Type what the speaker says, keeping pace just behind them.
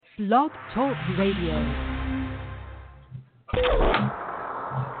Blog Talk Radio.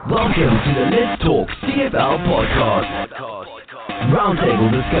 Welcome to the Let's Talk CFL Podcast.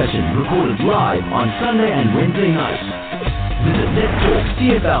 Roundtable discussion recorded live on Sunday and Wednesday nights. Visit Let's Talk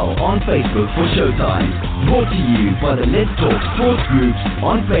CFL on Facebook for showtimes. Brought to you by the Let's Talk Sports Groups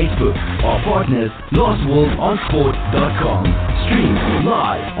on Facebook. Our partners, LostWolfOnSport.com. Stream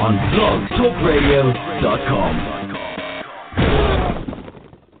live on blogtalkradio.com.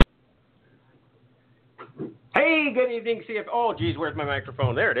 Hey, good evening, CFL. Oh, geez, where's my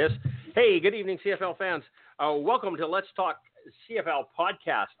microphone? There it is. Hey, good evening, CFL fans. Welcome to Let's Talk CFL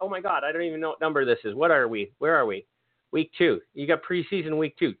Podcast. Oh, my God, I don't even know what number this is. What are we? Where are we? Week 2. You got preseason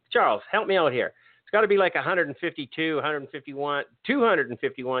week 2. Charles, help me out here. It's got to be like 152, 151,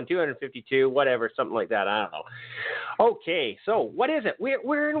 251, 252, whatever, something like that. I don't know. Okay, so what is it?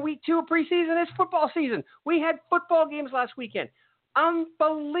 We're in week 2 of preseason. It's football season. We had football games last weekend.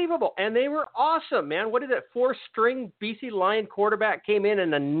 Unbelievable. And they were awesome, man. What is it? 4-string BC Lion quarterback came in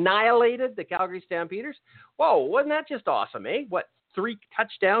and annihilated the Calgary Stampeders. Whoa, wasn't that just awesome, eh? What, 3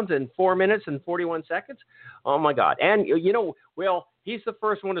 touchdowns in 4 minutes and 41 seconds? Oh, my God. And, you know, well, he's the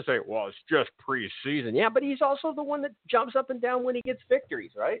first one to say, well, it's just preseason. Yeah, but he's also the one that jumps up and down when he gets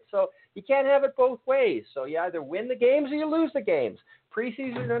victories, right? So you can't have it both ways. So you either win the games or you lose the games.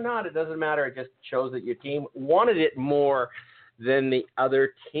 Preseason or not, it doesn't matter. It just shows that your team wanted it more than the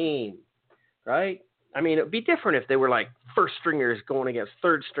other team, right? I mean, it would be different if they were like first stringers going against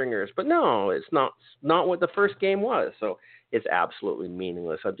third stringers, but no, it's not what the first game was. So it's absolutely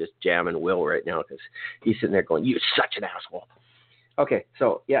meaningless. I'm just jamming Will right now because he's sitting there going, "You're such an asshole." Okay,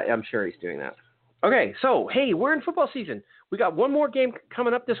 so yeah, I'm sure he's doing that. Okay, so hey, we're in football season. We got one more game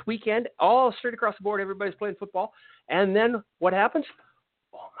coming up this weekend, all straight across the board. Everybody's playing football, and then what happens?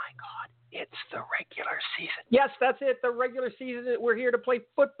 Oh my God. It's the regular season. Yes, that's it. The regular season. We're here to play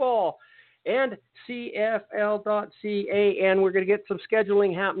football. And CFL.ca. And we're going to get some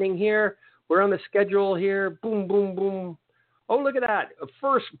scheduling happening here. We're on the schedule here. Boom, boom, boom. Oh, look at that.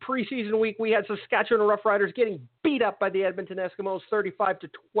 First preseason week, we had Saskatchewan Roughriders getting beat up by the Edmonton Eskimos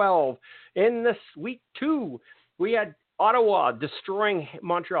 35-12. In this week 2, we had Ottawa destroying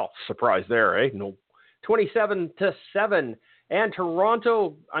Montreal. Surprise there, eh? No. 27-7. And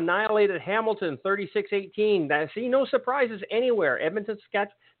Toronto annihilated Hamilton 36-18. See, no surprises anywhere. Edmonton,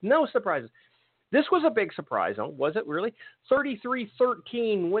 Saskatchewan, no surprises. This was a big surprise, huh? Was it really?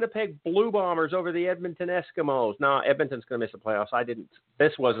 33-13, Winnipeg Blue Bombers over the Edmonton Eskimos. Now, Edmonton's going to miss the playoffs.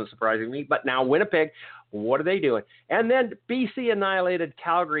 This wasn't surprising me. But now Winnipeg, what are they doing? And then BC annihilated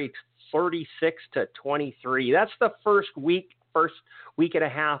Calgary 36-23. That's the first week and a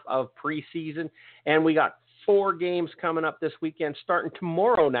half of preseason. And we got 4 games coming up this weekend, starting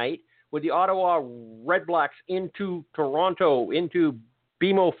tomorrow night with the Ottawa Redblacks into Toronto, into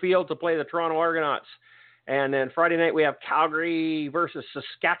BMO Field to play the Toronto Argonauts. And then Friday night we have Calgary versus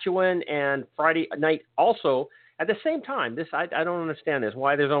Saskatchewan, and Friday night also at the same time. I don't understand this,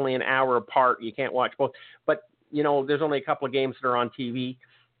 why there's only an hour apart. You can't watch both. But, you know, there's only a couple of games that are on TV.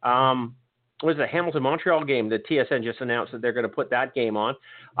 Was the Hamilton-Montreal game. The TSN just announced that they're going to put that game on.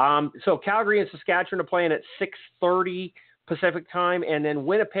 So Calgary and Saskatchewan are playing at 6:30 Pacific time, and then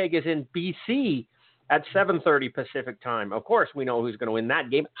Winnipeg is in BC at 7:30 Pacific time. Of course, we know who's going to win that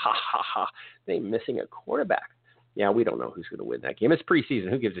game. Ha, ha, ha. They're missing a quarterback. Yeah, we don't know who's going to win that game. It's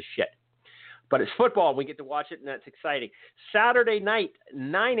preseason. Who gives a shit? But it's football. We get to watch it, and that's exciting. Saturday night,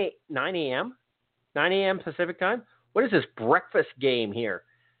 9 a.m. Pacific time. What is this breakfast game here?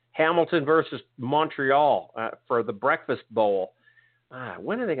 Hamilton versus Montreal for the Breakfast Bowl.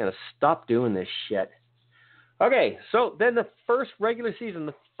 When are they going to stop doing this shit? Okay, so then the first regular season,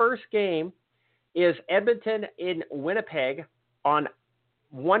 the first game is Edmonton in Winnipeg on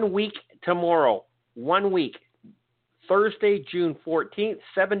 1 week tomorrow. 1 week. Thursday, June 14th,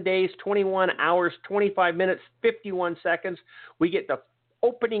 7 days, 21 hours, 25 minutes, 51 seconds. We get the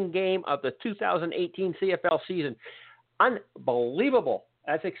opening game of the 2018 CFL season. Unbelievable.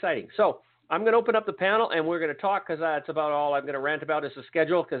 That's exciting. So I'm going to open up the panel, and we're going to talk because that's about all I'm going to rant about is the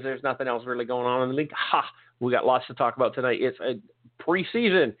schedule because there's nothing else really going on in the league. We got lots to talk about tonight. It's a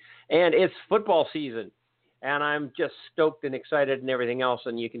preseason, and it's football season, and I'm just stoked and excited and everything else,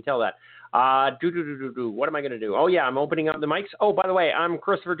 and you can tell that. What am I going to do? Oh, yeah, I'm opening up the mics. Oh, by the way, I'm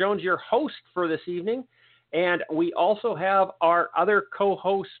Christopher Jones, your host for this evening, and we also have our other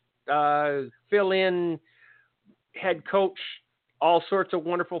co-host, fill-in head coach, all sorts of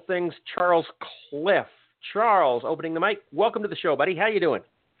wonderful things, Charles Cliff. Charles, opening the mic. Welcome to the show, buddy. How you doing?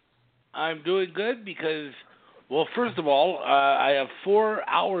 I'm doing good because, well, first of all, I have 4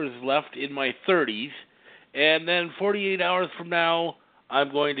 hours left in my 30s, and then 48 hours from now,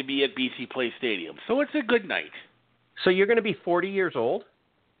 I'm going to be at BC Place Stadium. So it's a good night. So you're going to be 40 years old?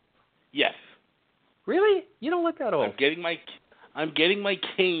 Yes. Really? You don't look that old. I'm getting my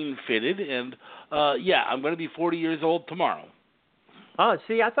cane fitted, and I'm going to be 40 years old tomorrow. Oh,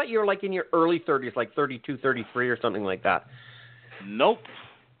 see, I thought you were like in your early 30s, like 32, 33 or something like that. Nope.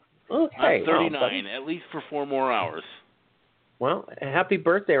 Okay. I'm 39, at least for 4 more hours. Well, happy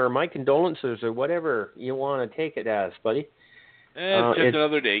birthday, or my condolences, or whatever you want to take it as, buddy. It's just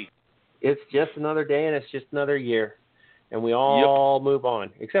another day. It's just another day, and it's just another year. And we all move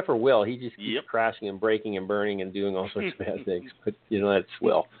on, except for Will. He just keeps crashing and breaking and burning and doing all sorts of bad things. But, that's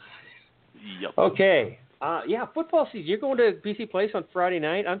Will. Yep. Okay. Football season. You're going to BC Place on Friday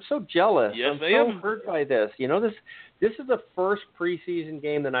night. I'm so jealous. Yes, I am. Hurt by this. This is the first preseason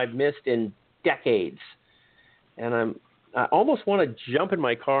game that I've missed in decades. And I almost want to jump in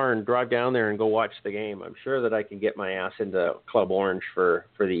my car and drive down there and go watch the game. I'm sure that I can get my ass into Club Orange for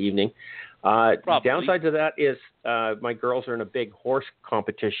the evening. Downside to that is my girls are in a big horse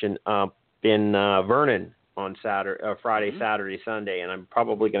competition in Vernon on Friday, Saturday, Sunday, and I'm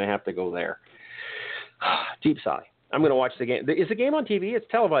probably going to have to go there. Deep sigh. I'm going to watch the game. Is the game on TV? It's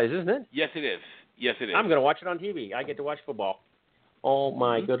televised, isn't it? Yes, it is. I'm going to watch it on TV. I get to watch football. Oh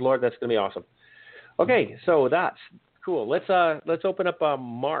my good Lord, that's going to be awesome. Okay, so that's cool. Let's open up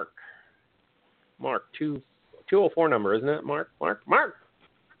Mark. Mark 204 number, isn't it? Mark.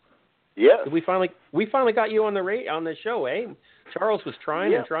 Yes. We finally got you on the show, eh? Charles was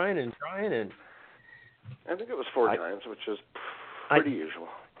trying and trying. I think it was 4 times, which is pretty usual.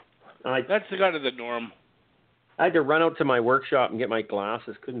 That's kind of the norm. I had to run out to my workshop and get my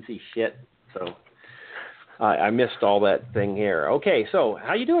glasses. Couldn't see shit, so I missed all that thing here. Okay, so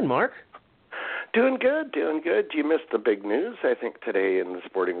how you doing, Mark? Doing good. You missed the big news, I think, today in the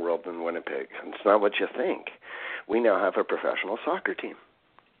sporting world in Winnipeg. It's not what you think. We now have a professional soccer team.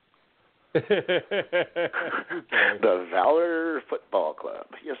 The Valor Football Club.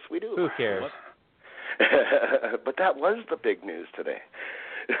 Yes, we do. Who cares? But that was the big news today.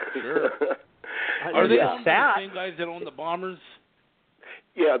 Sure. Are they the same guys that own the Bombers?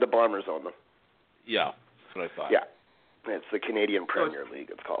 Yeah, the Bombers own them. Yeah, that's what I thought. Yeah, it's the Canadian Premier League,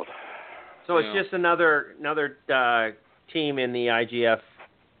 it's called. So it's just another team in the IGF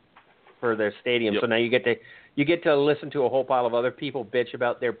for their stadium. Yep. So now you get to listen to a whole pile of other people bitch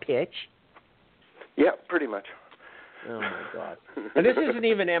about their pitch. Yeah, pretty much. Oh my God! And this isn't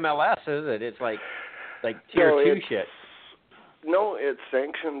even MLS, is it? It's like tier 2 shit. No, it's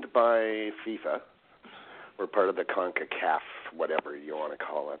sanctioned by FIFA. We're part of the CONCACAF, whatever you want to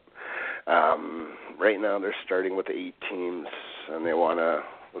call it. Right now they're starting with 8 teams, and they want to,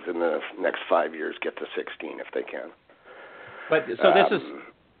 within the next 5 years, get to 16 if they can. But so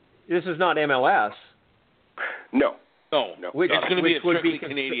this is not MLS. No. It's going to be a strictly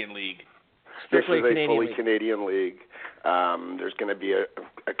Canadian league. This is a fully Canadian league. There's going to be a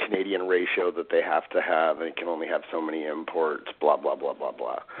Canadian ratio that they have to have, and it can only have so many imports, blah, blah, blah, blah,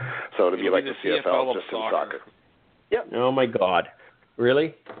 blah. So it'll be like the CFL just in soccer. Yep. Oh, my God.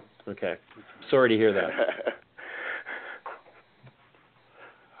 Really? Okay. Sorry to hear that.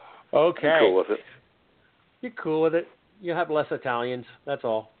 Okay. I'm cool with it. You're cool with it. You have less Italians. That's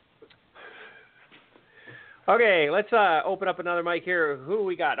all. Okay, let's open up another mic here. Who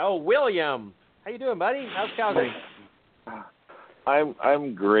we got? Oh, William. How you doing, buddy? How's Calgary?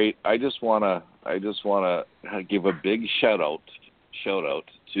 I'm great. I just wanna give a big shout out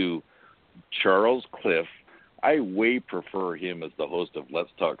to Charles Cliff. I way prefer him as the host of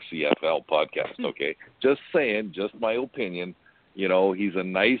Let's Talk CFL podcast. Okay, just saying, just my opinion. He's a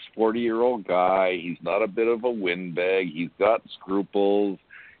nice 40-year-old guy. He's not a bit of a windbag. He's got scruples.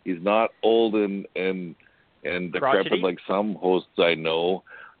 He's not old and decrepit like some hosts I know.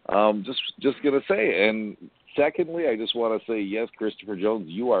 Just gonna say, and secondly, I just want to say, yes, Christopher Jones,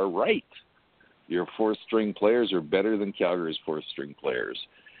 you are right. Your 4th-string players are better than Calgary's 4th-string players,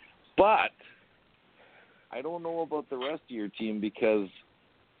 but I don't know about the rest of your team because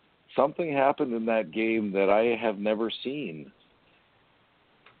something happened in that game that I have never seen.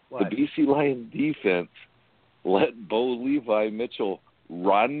 What? The BC Lions defense let Bo Levi Mitchell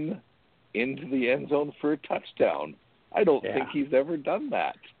run into the end zone for a touchdown. I don't think he's ever done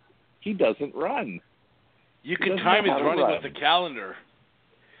that. He doesn't run. You can time his running with the calendar.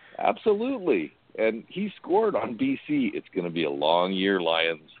 Absolutely. And he scored on BC. It's going to be a long year,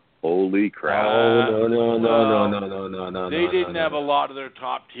 Lions. Holy crap. Oh, no. They didn't have a lot of their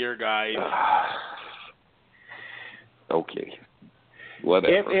top-tier guys. Okay.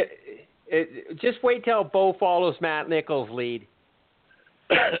 Whatever. Just wait till Bo follows Matt Nichols' lead.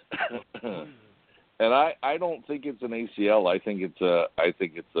 And I don't think it's an ACL. I think it's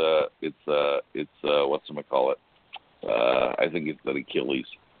whatchamacallit. I think it's an Achilles,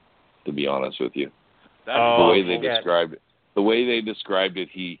 to be honest with you. The way they described it. The way they described it,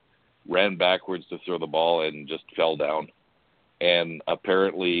 he ran backwards to throw the ball and just fell down. And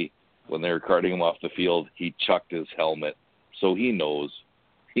apparently, when they were carting him off the field, he chucked his helmet. So he knows.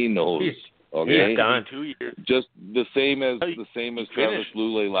 He's done. 2 years. Just the same as Travis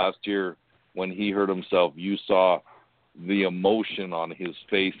Lulay last year when he hurt himself. You saw the emotion on his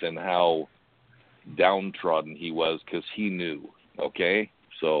face and how downtrodden he was because he knew. Okay,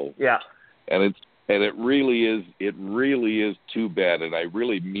 so yeah, and it really is too bad, and I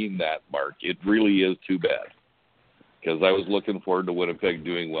really mean that, Mark. It really is too bad because I was looking forward to Winnipeg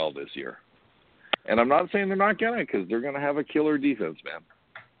doing well this year, and I'm not saying they're not gonna, because they're gonna have a killer defense, man.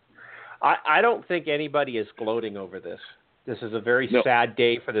 I don't think anybody is gloating over this. This is a very sad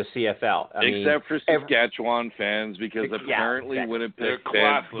day for the CFL. Except for Saskatchewan fans, because apparently Winnipeg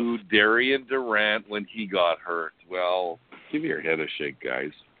fans booed Darian Durant when he got hurt. Well, give your head a shake, guys.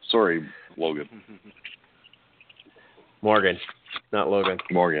 Sorry, Logan. Morgan, not Logan.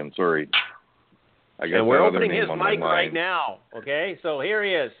 Morgan, sorry. And we're opening his mic right now, okay? So here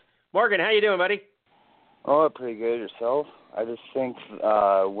he is. Morgan, how you doing, buddy? Oh, pretty good. Yourself? I just think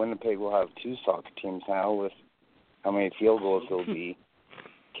Winnipeg will have 2 soccer teams now with how many field goals they'll be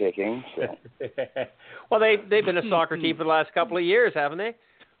kicking. So. Well, they've been a soccer team for the last couple of years, haven't they?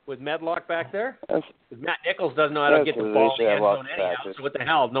 With Medlock back there? Matt Nichols doesn't know how to get the ball in the end zone anyhow, so what the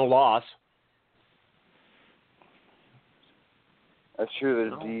hell? No loss. That's true.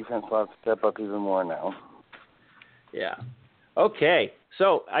 Their defense will have to step up even more now. Yeah. Okay.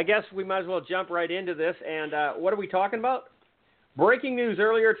 So I guess we might as well jump right into this. And what are we talking about? Breaking news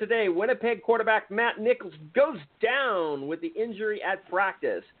earlier today, Winnipeg quarterback Matt Nichols goes down with the injury at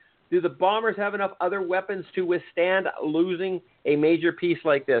practice. Do the Bombers have enough other weapons to withstand losing a major piece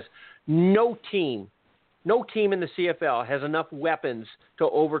like this? No team in the CFL has enough weapons to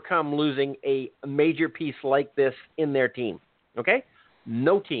overcome losing a major piece like this in their team. Okay?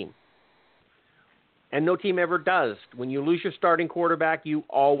 No team. And no team ever does. When you lose your starting quarterback, you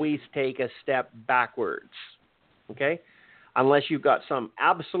always take a step backwards. Okay? Unless you've got some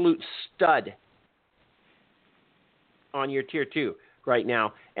absolute stud on your tier 2 right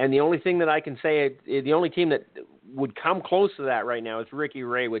now. And the only thing that I can say, the only team that would come close to that right now is Ricky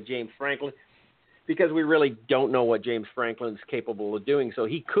Ray with James Franklin, because we really don't know what James Franklin's capable of doing. So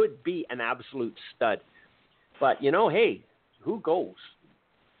he could be an absolute stud. But, hey, who goes?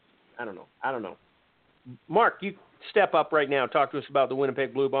 I don't know. Mark, you step up right now. Talk to us about the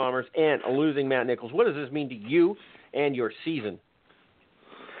Winnipeg Blue Bombers and losing Matt Nichols. What does this mean to you and your season?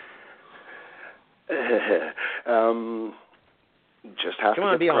 Just have to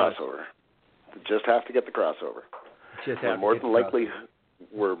get the crossover. Just have to get the crossover.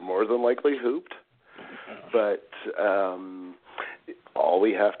 We're more than likely hooped, but all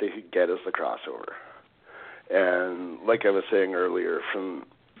we have to get is the crossover. And like I was saying earlier, from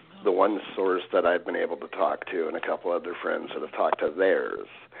the one source that I've been able to talk to and a couple other friends that have talked to theirs,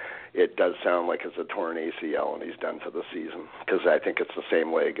 it does sound like it's a torn ACL and he's done for the season, because I think it's the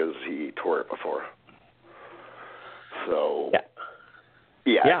same leg as he tore it before. So,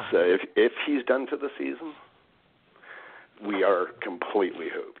 so if he's done for the season, we are completely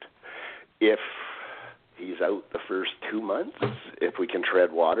hooped. If he's out the first 2 months, if we can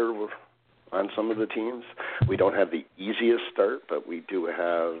tread water on some of the teams, we don't have the easiest start, but we do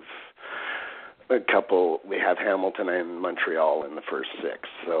have a couple. We have Hamilton and Montreal in the first 6.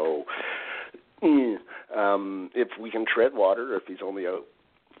 So if we can tread water, if he's only out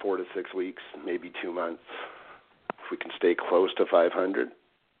 4 to 6 weeks, maybe 2 months, if we can stay close to 500,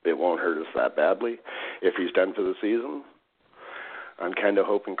 it won't hurt us that badly. If he's done for the season, I'm kind of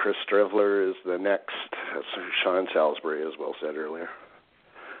hoping Chris Strivler is the next Sean Salisbury, as Will said earlier.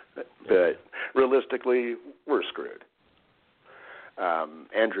 But realistically, we're screwed.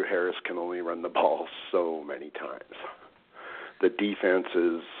 Andrew Harris can only run the ball so many times. The defense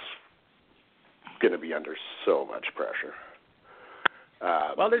is going to be under so much pressure.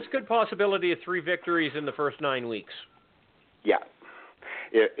 Well, there's good possibility of 3 victories in the first 9 weeks. Yeah.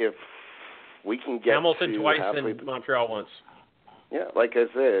 If we can get Hamilton twice and Montreal once. Yeah, like I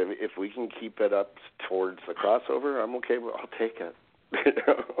said, if we can keep it up towards the crossover, I'm okay. I'll take it.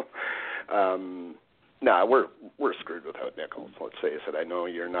 We're screwed without Nichols. Let's face it. I know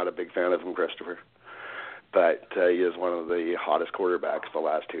you're not a big fan of him, Christopher, but he is one of the hottest quarterbacks the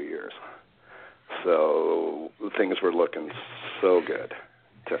last 2 years. So things were looking so good.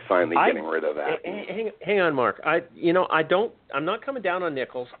 to finally getting rid of that. Hang on, Mark. I'm not coming down on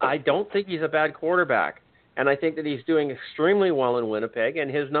Nichols. I don't think he's a bad quarterback, and I think that he's doing extremely well in Winnipeg, and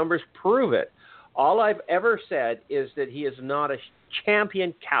his numbers prove it. All I've ever said is that he is not a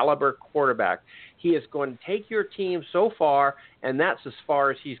champion caliber quarterback. He is going to take your team so far, and that's as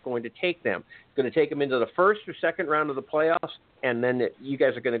far as he's going to take them. He's going to take them into the first or second round of the playoffs, and then you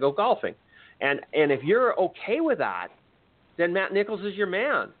guys are going to go golfing. And if you're okay with that, then Matt Nichols is your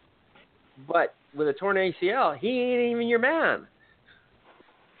man. But with a torn ACL, he ain't even your man.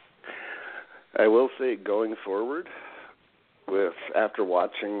 I will say, going forward, after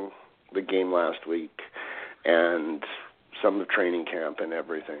watching the game last week and some of the training camp and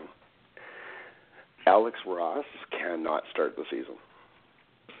everything, Alex Ross cannot start the season.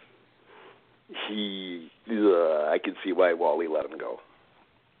 I could see why Wally let him go.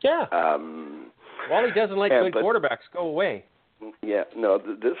 Yeah. Wally doesn't like good quarterbacks. Go away. Yeah. No,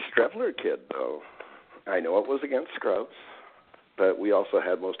 this Strevler kid, though, I know it was against scrubs, but we also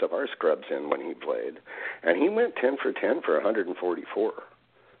had most of our scrubs in when he played, and he went 10 for 10 for 144,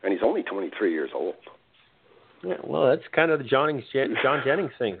 and he's only 23 years old. Yeah, well, that's kind of the John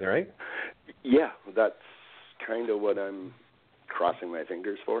Jennings thing, right? Yeah, that's kind of what I'm crossing my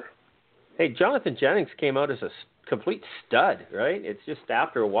fingers for. Hey, Jonathan Jennings came out as a complete stud, right? It's just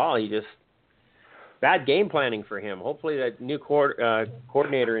after a while, bad game planning for him. Hopefully that new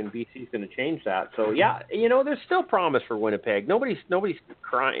coordinator in BC is going to change that. So, yeah, there's still promise for Winnipeg. Nobody's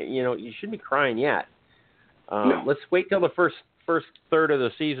crying. You shouldn't be crying yet. No. Let's wait till the first third of the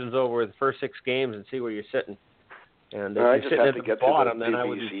season's over with the first 6 games and see where you're sitting. And if you're sitting at the bottom, then I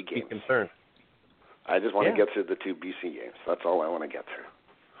would be concerned. I just want to get through the 2 BC games. That's all I want to get through.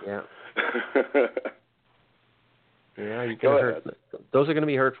 Yeah. Yeah, you can hurt. Those are going to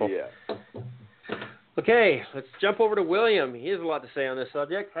be hurtful. Yeah. Okay, let's jump over to William. He has a lot to say on this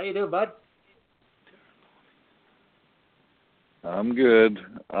subject. How you doing, bud? I'm good.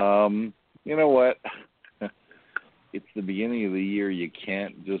 You know what? It's the beginning of the year. You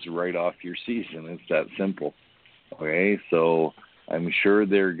can't just write off your season. It's that simple. Okay, so I'm sure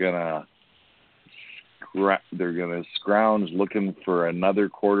they're gonna scrounge looking for another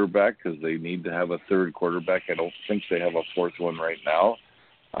quarterback because they need to have a third quarterback. I don't think they have a fourth one right now.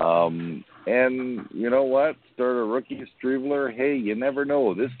 And you know what? Start a rookie Strevler. Hey, you never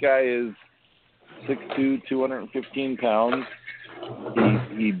know. This guy is 6'2", 215 pounds.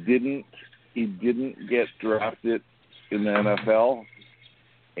 He didn't get drafted in the NFL,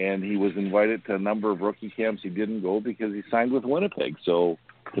 and he was invited to a number of rookie camps. He didn't go because he signed with Winnipeg. So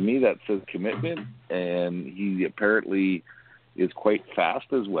to me, that says commitment, and he apparently is quite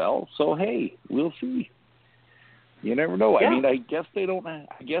fast as well. So hey, we'll see. You never know. Yeah. I mean, I guess they don't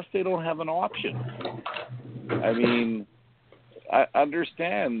have an option. I mean, I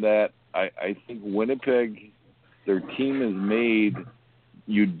understand that. I think Winnipeg, their team is made.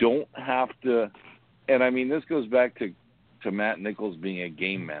 You don't have to, and I mean, this goes back to Matt Nichols being a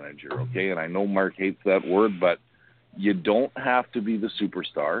game manager, okay? And I know Mark hates that word, but you don't have to be the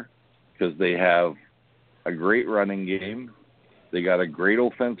superstar because they have a great running game. They got a great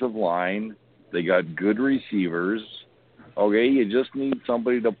offensive line. They got good receivers. Okay, you just need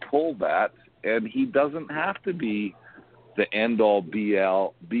somebody to pull that, and he doesn't have to be the end-all,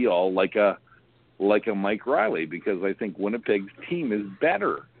 be-all like a Mike Riley, because I think Winnipeg's team is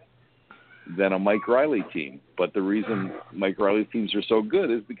better than a Mike Riley team. But the reason Mike Riley's teams are so good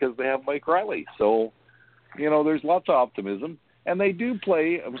is because they have Mike Riley. So, there's lots of optimism. And they do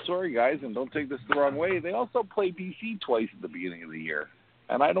play, I'm sorry, guys, and don't take this the wrong way, they also play BC twice at the beginning of the year.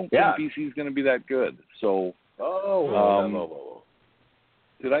 And I don't think BC's going to be that good. So,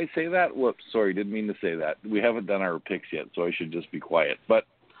 did I say that? Whoops, sorry, didn't mean to say that. We haven't done our picks yet, so I should just be quiet. But,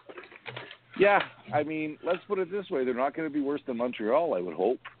 yeah, I mean, let's put it this way. They're not going to be worse than Montreal, I would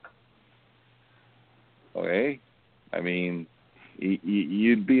hope. Okay? I mean,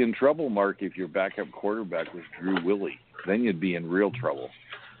 you'd be in trouble, Mark, if your backup quarterback was Drew Willie. Then you'd be in real trouble.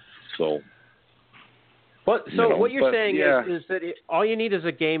 So... What you're saying is that all you need is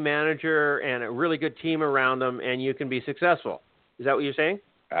a game manager and a really good team around them, and you can be successful. Is that what you're saying?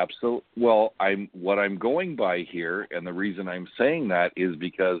 Absolutely. Well, what I'm going by here, and the reason I'm saying that is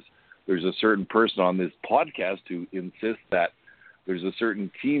because there's a certain person on this podcast who insists that there's a certain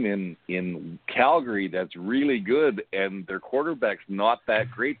team in Calgary that's really good, and their quarterback's not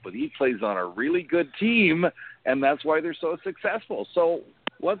that great, but he plays on a really good team, and that's why they're so successful. So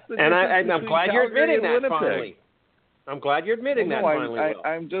what's the difference? And I'm glad you're admitting that finally. I'm glad you're admitting that finally.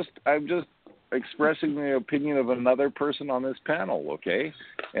 I'm just expressing the opinion of another person on this panel, okay?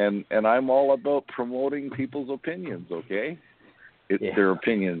 And I'm all about promoting people's opinions, okay? their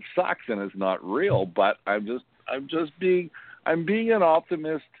opinion sucks and it's not real. But I'm being an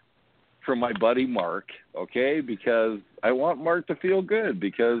optimist for my buddy Mark, okay? Because I want Mark to feel good.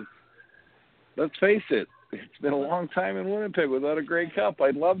 Because let's face it, it's been a long time in Winnipeg without a Grey Cup.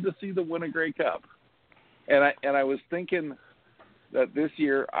 I'd love to see them win a Grey Cup. And I was thinking that this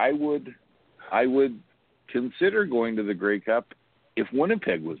year I would consider going to the Grey Cup if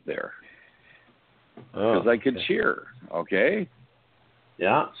Winnipeg was there, because I could cheer. Okay.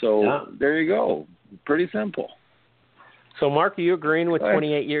 Yeah. So there you go. Pretty simple. So, Mark, are you agreeing with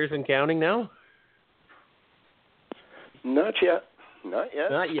 28 years and counting now? Not yet.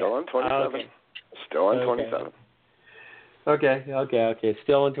 Still on 27. Okay. Still on 27. Okay.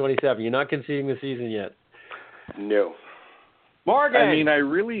 Still on 27. You're not conceding the season yet. No. Morgan. I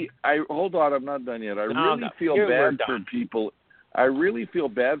mean, hold on. I'm not done yet. I really feel bad for people. I really feel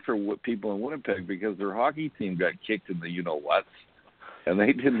bad for people in Winnipeg because their hockey team got kicked in the you-know-whats, and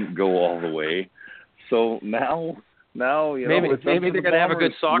they didn't go all the way. So now maybe they're going to have a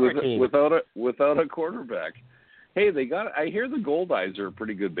good soccer team without a quarterback. Hey, I hear the Gold Eyes are a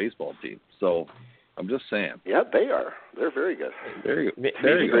pretty good baseball team. So I'm just saying. Yeah, they are. They're very good. There you go.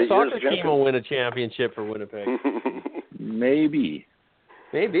 Maybe the soccer team will win a championship for Winnipeg. Maybe.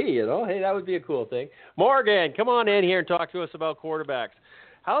 Hey, that would be a cool thing. Morgan, come on in here and talk to us about quarterbacks.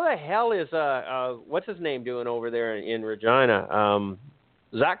 How the hell is what's his name doing over there in Regina?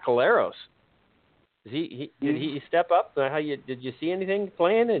 Zach Caleros. Did he step up? Did you see anything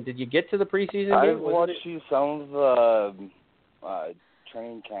playing? And did you get to the preseason game? I've watched some of the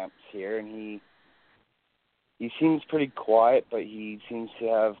training camps here, and he seems pretty quiet, but he seems to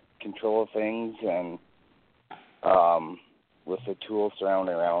have control of things, and with the tools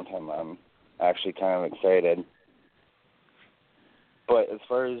surrounding around him, I'm actually kind of excited. But as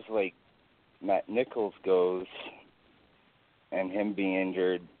far as like Matt Nichols goes, and him being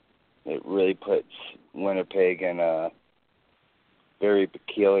injured, it really puts Winnipeg in a very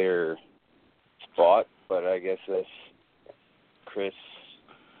peculiar spot. But I guess that's Chris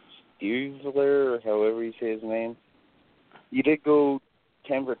Stevler, or however you say his name. He did go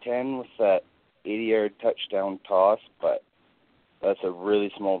 10 for 10 with that 80-yard touchdown toss, but that's a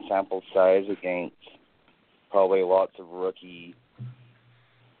really small sample size against probably lots of rookie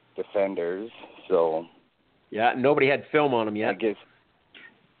defenders. So yeah, nobody had film on him yet.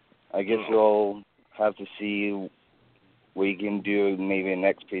 I guess we'll have to see what he can do maybe in the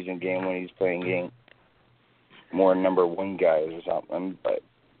next preseason game when he's playing against more number one guys or something. But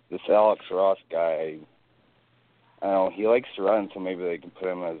this Alex Ross guy, I don't know, he likes to run, so maybe they can put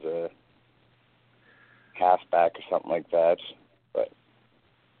him as a halfback or something like that. But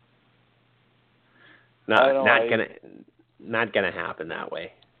not gonna happen that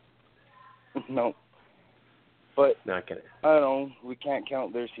way. No. But not gonna. I don't know. We can't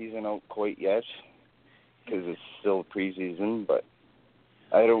count their season out quite yet because it's still preseason. But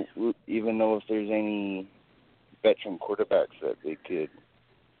I don't even know if there's any veteran quarterbacks that they could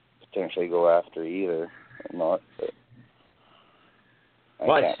potentially go after either, or not.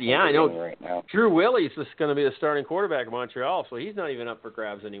 But I know right now. Drew Willis is going to be the starting quarterback of Montreal, so he's not even up for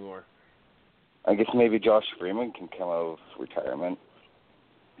grabs anymore. I guess maybe Josh Freeman can come out of retirement,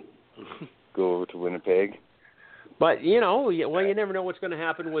 go over to Winnipeg. But, you never know what's going to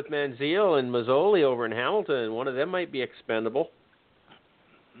happen with Manziel and Mazzoli over in Hamilton. One of them might be expendable.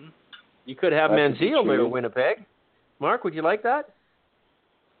 You could have Manziel near Winnipeg. Mark, would you like that?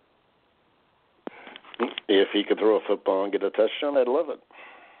 If he could throw a football and get a touchdown, I'd love it.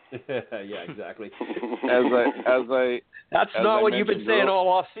 Yeah, exactly. That's not what you've been saying all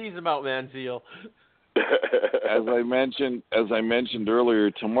off season about Manziel. As I mentioned earlier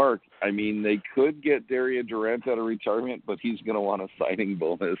to Mark, I mean, they could get Daria Durant out of retirement, but he's going to want a signing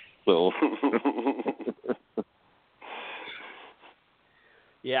bonus. So,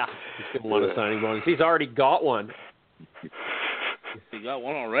 yeah, he's going to want a signing bonus. He's already got one. He got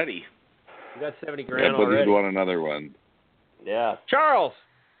one already. He got $70,000 but already. He'd want another one. Yeah, Charles.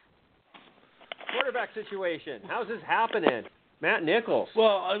 Quarterback situation. How's this happening? Matt Nichols.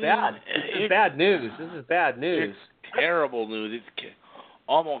 Well, I mean, This is bad news. It's terrible news. It's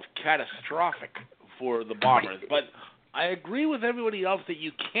almost catastrophic for the Bombers. But I agree with everybody else that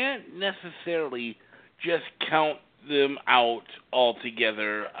you can't necessarily just count them out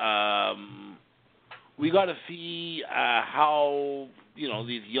altogether. We got to see how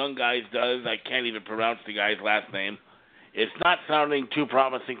these young guys does. I can't even pronounce the guy's last name. It's not sounding too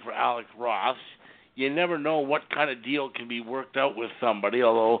promising for Alex Ross. You never know what kind of deal can be worked out with somebody,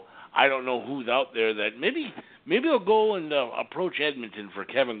 although I don't know who's out there that maybe they'll go and approach Edmonton for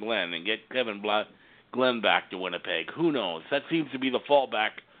Kevin Glenn and get Glenn back to Winnipeg. Who knows? That seems to be the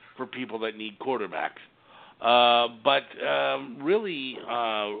fallback for people that need quarterbacks. But really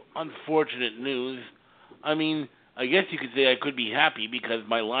unfortunate news. I mean, I guess you could say I could be happy because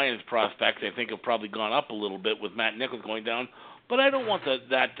my Lions prospects, I think, have probably gone up a little bit with Matt Nichols going down. But I don't want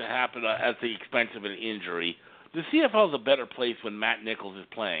that to happen at the expense of an injury. The CFL is a better place when Matt Nichols is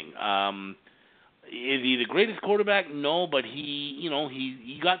playing. Is he the greatest quarterback? No, but he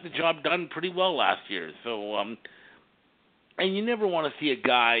got the job done pretty well last year. So, and you never want to see a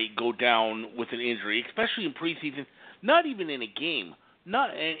guy go down with an injury, especially in preseason. Not even in a game, not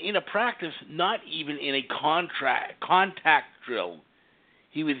in a practice, not even in a contact drill.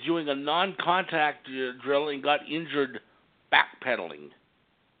 He was doing a non-contact drill and got injured backpedaling,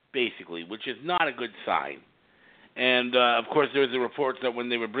 basically, which is not a good sign. And, of course, there was a report that when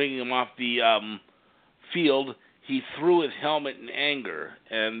they were bringing him off the field, he threw his helmet in anger.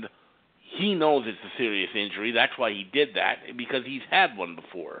 And he knows it's a serious injury. That's why he did that, because he's had one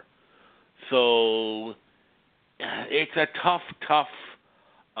before. So it's a tough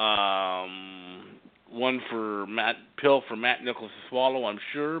one for Matt Nichols to swallow, I'm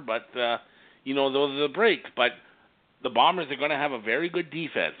sure. But, those are the breaks. But the Bombers are going to have a very good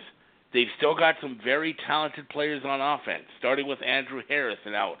defense. They've still got some very talented players on offense, starting with Andrew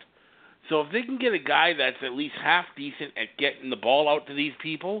Harrison out. So if they can get a guy that's at least half decent at getting the ball out to these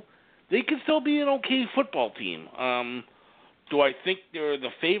people, they can still be an okay football team. Do I think they're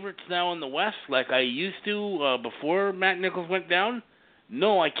the favorites now in the West like I used to before Matt Nichols went down?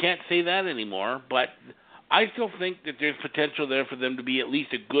 No, I can't say that anymore. But I still think that there's potential there for them to be at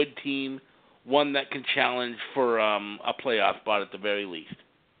least a good team, one that can challenge for a playoff spot at the very least.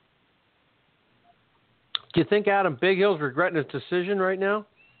 Do you think Adam Bighill's regretting his decision right now?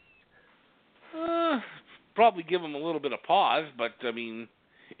 Probably give him a little bit of pause, but I mean,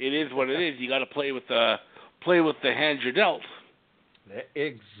 it is what it is. You got to play with the hand you're dealt.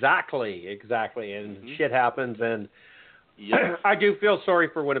 Exactly, and shit happens, and I do feel sorry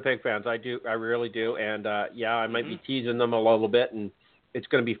for Winnipeg fans. I really do, and I might be teasing them a little bit, and it's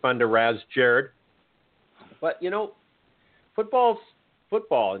going to be fun to razz Jared. But football's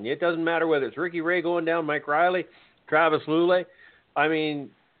football, and it doesn't matter whether it's Ricky Ray going down, Mike Riley, Travis Lulay. I mean,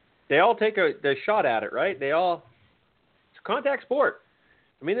 they all take a shot at it, right? It's a contact sport.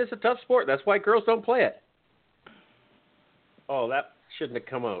 I mean, it's a tough sport. That's why girls don't play it. Oh, that shouldn't have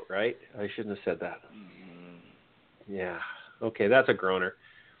come out, right? I shouldn't have said that. Yeah. Okay, that's a groaner.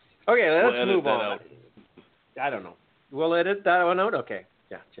 Okay, let's move on. I don't know. We'll edit that one out? Okay.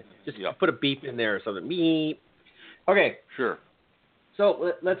 Yeah. Just put a beep in there or something. Beep. Okay. Sure.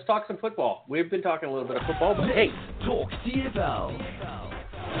 So let's talk some football. We've been talking a little bit of football, but hey. Talk CFL.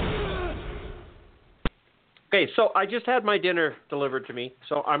 Okay, so I just had my dinner delivered to me,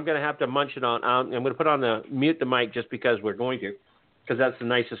 so I'm going to have to munch it on. I'm going to put on mute the mic just because we're going to, because that's the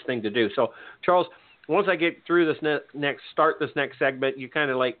nicest thing to do. So, Charles, once I get through this next segment, you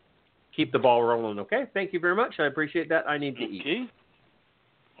kind of like keep the ball rolling, okay? Thank you very much. I appreciate that. I need to eat. Okay.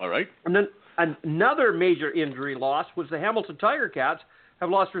 All right. And then another major injury loss was the Hamilton Tiger Cats have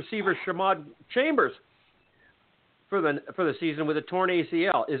lost receiver Shamad Chambers for the season with a torn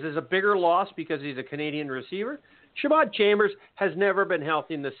ACL. Is this a bigger loss because he's a Canadian receiver? Shamad Chambers has never been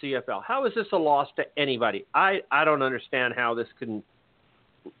healthy in the CFL. How is this a loss to anybody? I don't understand how this can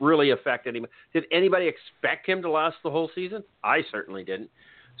really affect anybody. Did anybody expect him to last the whole season? I certainly didn't.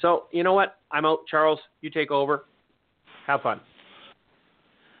 So, you know what? I'm out. Charles, you take over. Have fun.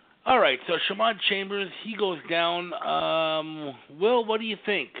 All right, so Shamad Chambers, he goes down. Will, what do you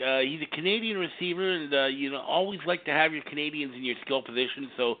think? He's a Canadian receiver, and you always like to have your Canadians in your skill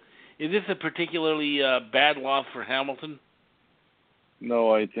position. So is this a particularly bad loss for Hamilton?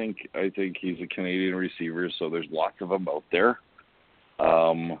 No, I think he's a Canadian receiver, so there's lots of them out there.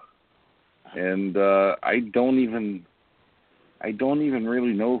 And I don't even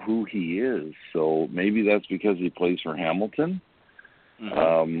really know who he is. So maybe that's because he plays for Hamilton.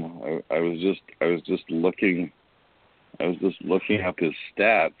 Mm-hmm. I was just looking up his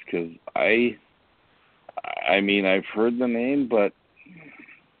stats because I mean I've heard the name, but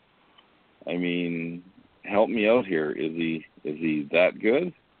I mean, help me out here. Is he that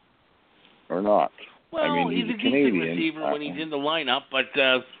good or not? Well, I mean, he's a Canadian decent receiver when he's in the lineup, but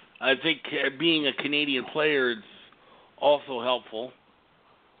I think being a Canadian player is also helpful.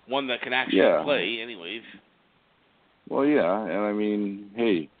 One that can actually play, anyways. Well, yeah, and I mean,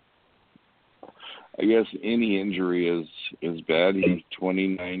 hey, I guess any injury is bad. He's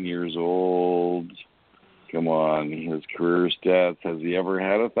 29 years old. Come on, his career stats. Has he ever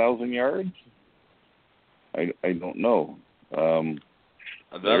had 1,000 yards? I don't know.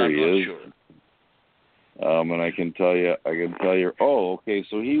 There he is. Sure. And I can tell you. Oh, okay.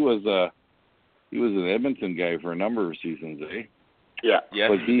 So he was an Edmonton guy for a number of seasons, eh? Yeah. Yes,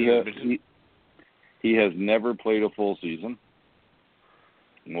 But he has never played a full season.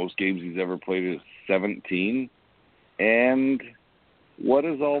 Most games he's ever played is 17. And what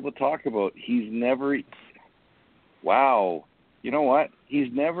is all the talk about? He's never. Wow. You know what?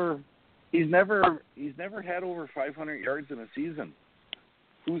 He's never had over 500 yards in a season.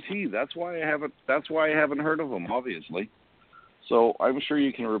 Who's he? That's why I haven't heard of him, obviously. So I'm sure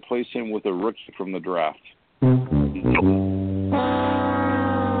you can replace him with a rookie from the draft.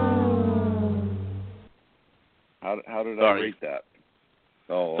 How did I rate that?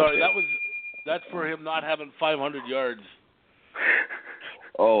 Oh, sorry, okay. that's for him not having 500 yards.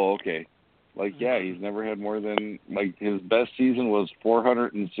 Oh, okay. He's never had more than, his best season was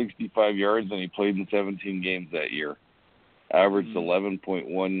 465 yards, and he played in 17 games that year. Averaged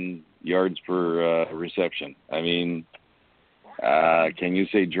 11.1 yards per reception. I mean, can you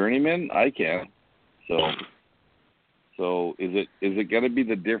say journeyman? I can. So is it going to be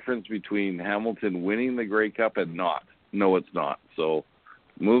the difference between Hamilton winning the Grey Cup and not? No, it's not. So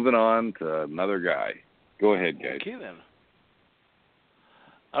moving on to another guy. Go ahead, guys. Okay, then.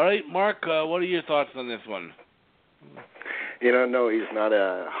 All right, Mark, what are your thoughts on this one? No, he's not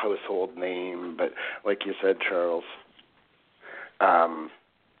a household name, but like you said, Charles,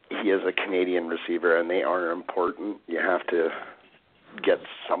 he is a Canadian receiver, and they are important. You have to get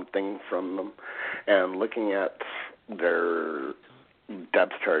something from them. And looking at their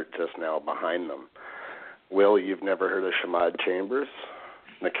depth chart just now behind them, Will, you've never heard of Shamad Chambers?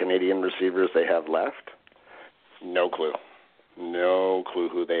 The Canadian receivers they have left? No clue. No clue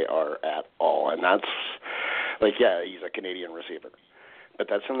who they are at all. And that's, he's a Canadian receiver. But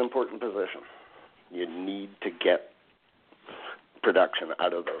that's an important position. You need to get production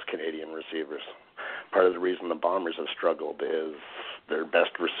out of those Canadian receivers. Part of the reason the Bombers have struggled is their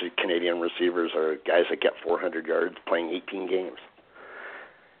best Canadian receivers are guys that get 400 yards playing 18 games.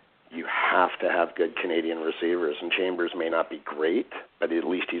 You have to have good Canadian receivers, and Chambers may not be great, but at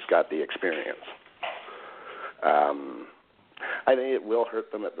least he's got the experience. I think it will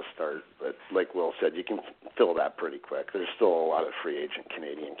hurt them at the start, but like Will said, you can fill that pretty quick. There's still a lot of free agent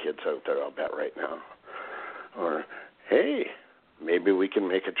Canadian kids out there, I'll bet, right now. Or, hey, maybe we can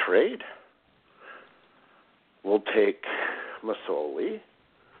make a trade. We'll take Masoli,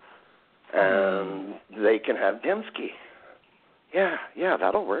 and they can have Dembski. Yeah,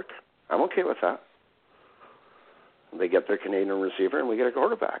 that'll work. I'm okay with that. They get their Canadian receiver, and we get a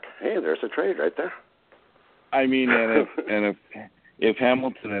quarterback. Hey, there's a trade right there. I mean, if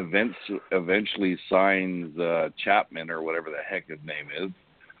Hamilton eventually signs Chapman or whatever the heck his name is,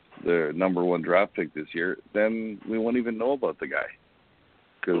 the number one draft pick this year, then we won't even know about the guy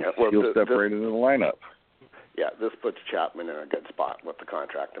because he'll step right into the lineup. Yeah, this puts Chapman in a good spot with the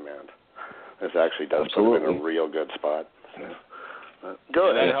contract demand. This actually does put him in a real good spot.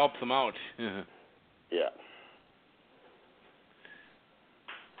 Go ahead. That helps him out. Yeah.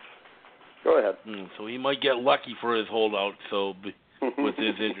 Go ahead. So he might get lucky for his holdout. So with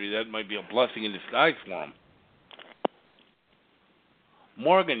his injury, that might be a blessing in disguise for him.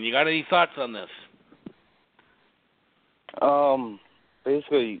 Morgan, you got any thoughts on this?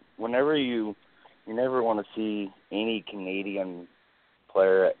 Basically, whenever you never want to see any Canadian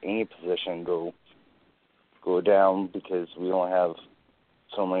player at any position go down because we don't have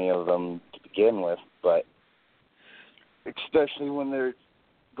so many of them to begin with, but especially when they're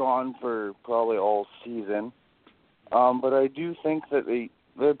gone for probably all season. But I do think that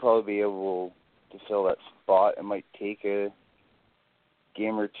they'd probably be able to fill that spot. It might take a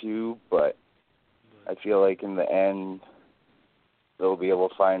game or two, but I feel like in the end they'll be able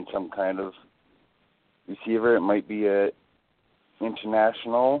to find some kind of receiver. It might be a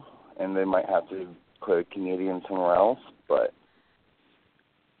international, and they might have to put a Canadian somewhere else, but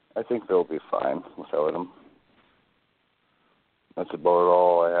I think they'll be fine without him. That's about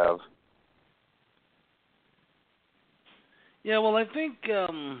all I have. Yeah, well, I think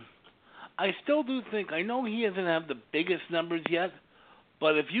I still do think, I know he doesn't have the biggest numbers yet,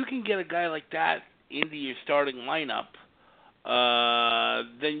 but if you can get a guy like that into your starting lineup,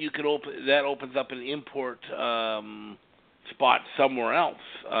 then you could opens up an import spot somewhere else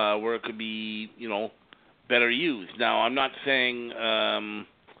where it could be, better used. Now, I'm not saying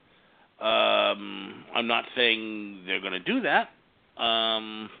they're going to do that.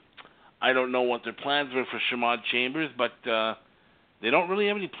 I don't know what their plans were for Shamad Chambers, but they don't really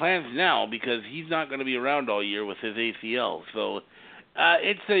have any plans now because he's not going to be around all year with his ACL. So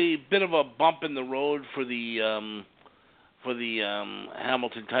it's a bit of a bump in the road for the for the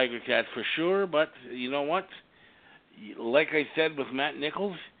Hamilton Tiger Cats for sure. But you know what? Like I said with Matt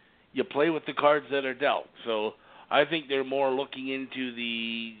Nichols, you play with the cards that are dealt. So I think they're more looking into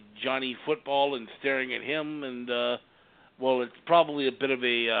the Johnny football and staring at him. And, well, it's probably a bit of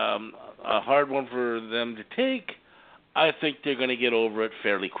a hard one for them to take. I think they're going to get over it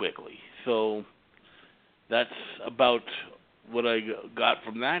fairly quickly. So that's about what I got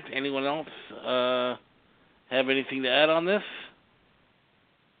from that. Anyone else have anything to add on this?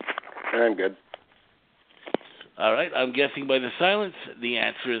 I'm good. All right, I'm guessing by the silence the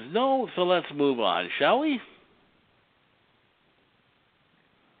answer is no, so let's move on, shall we?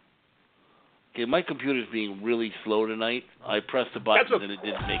 Okay, my computer's being really slow tonight. I pressed the button and it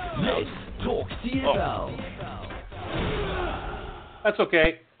didn't make it sound. Talk CFL. That's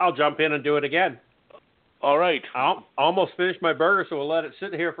okay. I'll jump in and do it again. All right. I'll almost finished my burger, so we'll let it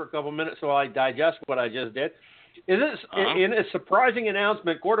sit here for a couple minutes while I digest what I just did. In a surprising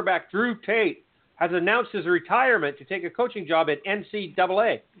announcement, quarterback Drew Tate has announced his retirement to take a coaching job at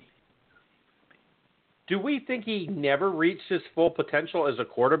NCAA. Do we think he never reached his full potential as a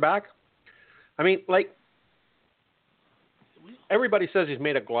quarterback? I mean, like, everybody says he's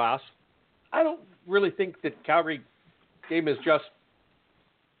made of glass. I don't really think that Calgary gave him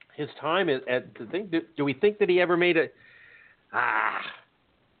his time at the thing. Do we think that he ever made it? I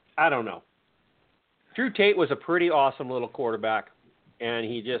don't know. Drew Tate was a pretty awesome little quarterback, and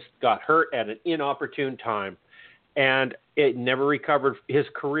he just got hurt at an inopportune time, and it never recovered. His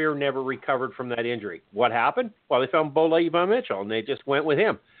career never recovered from that injury. What happened? Well, they found Bo Levi Mitchell, and they just went with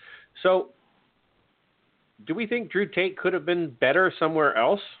him. So do we think Drew Tate could have been better somewhere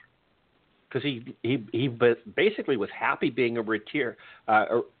else? Because he basically was happy being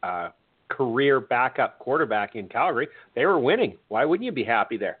a career backup quarterback in Calgary. They were winning. Why wouldn't you be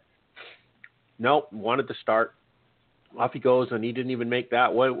happy there? Nope, wanted to start. Off he goes, and he didn't even make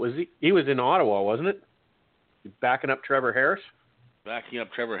that. What was he? He was in Ottawa, wasn't it? Backing up Trevor Harris? Backing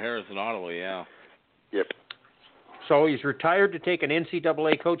up Trevor Harris in Ottawa, yeah. Yep. So he's retired to take an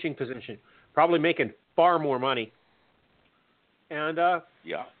NCAA coaching position, probably making far more money. And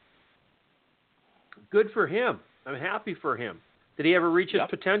yeah. Good for him. I'm happy for him. Did he ever reach his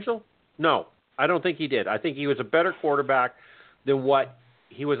potential? No, I don't think he did. I think he was a better quarterback than what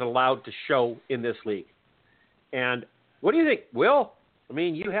he was allowed to show in this league. And what do you think, Will? I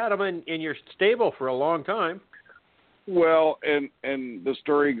mean, you had him in your stable for a long time. Well, and the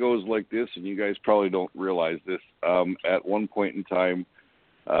story goes like this, and you guys probably don't realize this. At one point in time,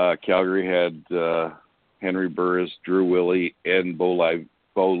 Calgary had Henry Burris, Drew Willie, and Bo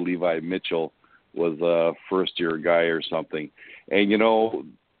Levi Mitchell was a first-year guy or something. And, you know,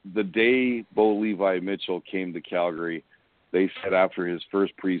 the day Bo Levi Mitchell came to Calgary, they said after his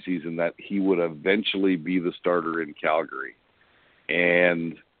first preseason that he would eventually be the starter in Calgary.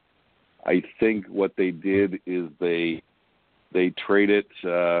 And I think what they did is they traded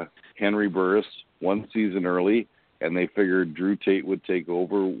Henry Burris one season early, and they figured Drew Tate would take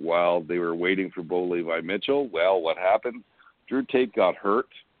over while they were waiting for Bo Levi Mitchell. Well, what happened? Drew Tate got hurt.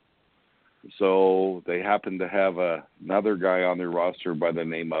 So they happened to have another guy on their roster by the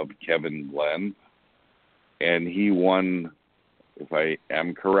name of Kevin Glenn. And he won, if I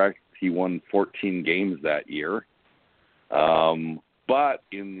am correct, he won 14 games that year. But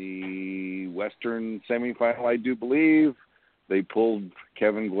in the Western semifinal, I do believe, they pulled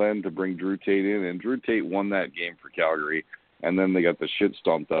Kevin Glenn to bring Drew Tate in, and Drew Tate won that game for Calgary. And then they got the shit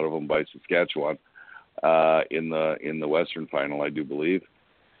stomped out of them by Saskatchewan in the Western final, I do believe.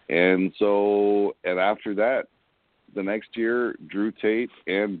 And so, and after that, the next year, Drew Tate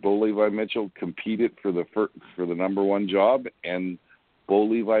and Bo Levi Mitchell competed for the number one job, and Bo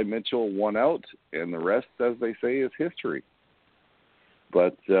Levi Mitchell won out, and the rest, as they say, is history.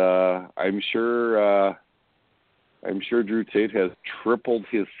 But I'm sure Drew Tate has tripled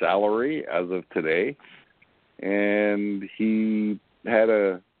his salary as of today, and he had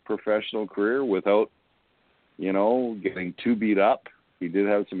a professional career without, getting too beat up. He did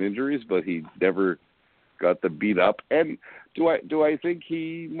have some injuries, but he never got the beat up. And do I think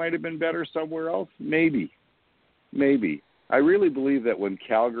he might have been better somewhere else? Maybe. I really believe that when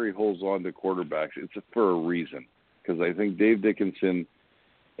Calgary holds on to quarterbacks, it's for a reason, because I think Dave Dickinson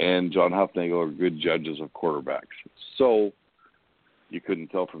and John Huffnagel are good judges of quarterbacks. So you couldn't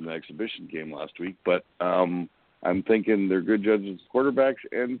tell from the exhibition game last week, but I'm thinking they're good judges of quarterbacks.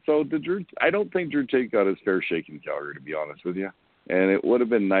 And so I don't think Drew Tate got his fair shake in Calgary, to be honest with you. And it would have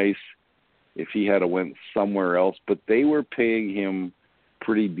been nice if he had went somewhere else, but they were paying him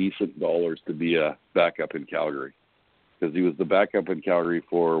pretty decent dollars to be a backup in Calgary, because he was the backup in Calgary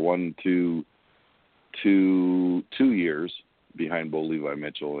for to 2 years behind Bo Levi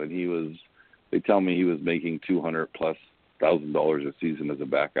Mitchell, and they tell me he was making $200,000+ a season as a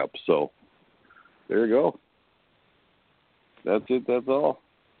backup. So there you go. That's it. That's all.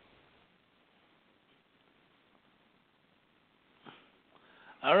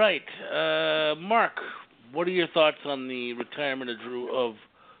 All right, Mark. What are your thoughts on the retirement of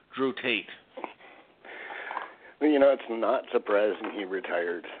Drew Tate? Well, it's not surprising he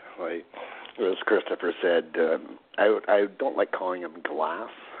retired. Like as Christopher said, I don't like calling him glass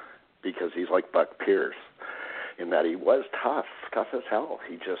because he's like Buck Pierce in that he was tough as hell.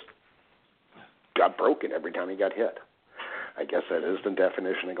 He just got broken every time he got hit. I guess that is the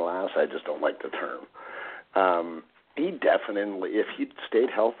definition of glass. I just don't like the term. He definitely, if he'd stayed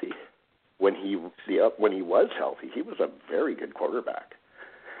healthy when he was healthy, he was a very good quarterback.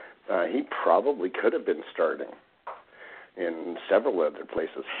 He probably could have been starting in several other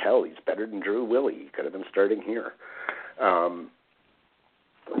places. Hell, he's better than Drew Willie. He could have been starting here.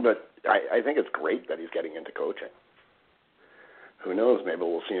 But I think it's great that he's getting into coaching. Who knows? Maybe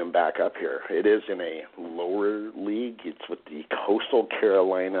we'll see him back up here. It is in a lower league. It's with the Coastal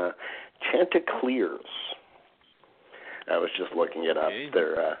Carolina Chanticleers. I was just looking it up. Okay.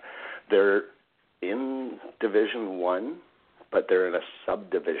 They're in Division 1, but they're in a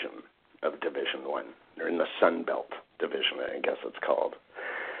subdivision of Division 1. They're in the Sun Belt Division, I guess it's called.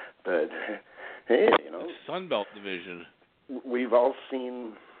 But, hey, Sun Belt Division. We've all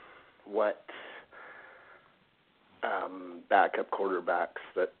seen what backup quarterbacks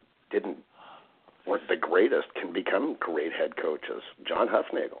that weren't the greatest can become great head coaches. John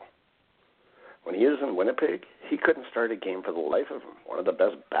Huffnagel. When he was in Winnipeg, he couldn't start a game for the life of him. One of the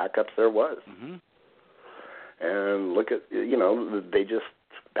best backups there was. Mm-hmm. And look at,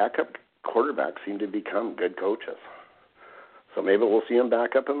 backup quarterbacks seem to become good coaches. So maybe we'll see him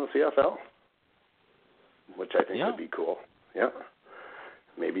back up in the CFL, which I think would be cool. Yeah.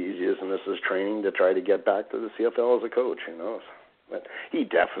 Maybe he's using this as training to try to get back to the CFL as a coach. Who knows? But he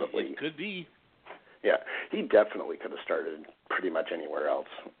definitely... It could be. Yeah, he definitely could have started pretty much anywhere else,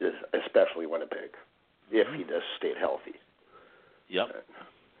 especially Winnipeg, if he just stayed healthy. Yep.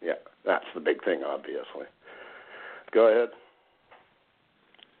 Yeah, that's the big thing, obviously. Go ahead.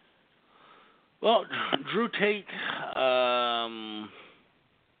 Well, Drew Tate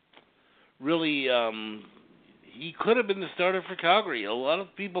really, he could have been the starter for Calgary. A lot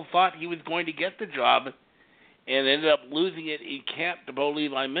of people thought he was going to get the job and ended up losing it in camp to Bo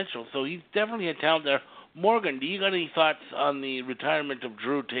Levi Mitchell. So he's definitely a talent there. Morgan, do you got any thoughts on the retirement of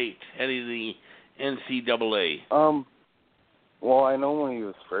Drew Tate heading to the NCAA? Well, I know when he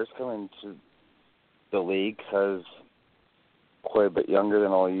was first coming to the league, I was quite a bit younger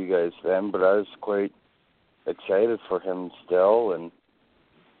than all you guys then, but I was quite excited for him still, and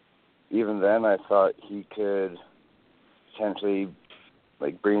even then I thought he could potentially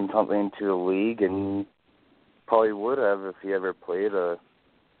bring something into the league, and probably would have if he ever played a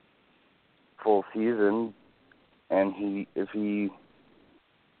full season, and if he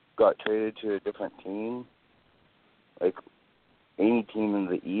got traded to a different team, any team in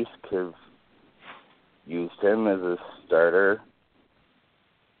the East could have used him as a starter,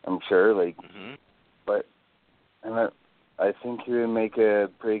 I'm sure, but I think he would make he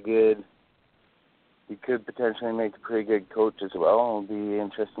could potentially make a pretty good coach as well. It'll be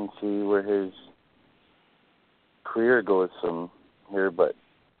interesting to see where his career goes from here, but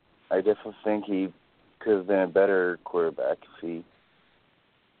I definitely think he could have been a better quarterback if he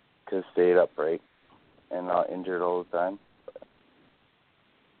could have stayed upright and not injured all the time. But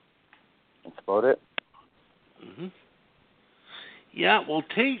that's about it. Mm-hmm. Yeah, well,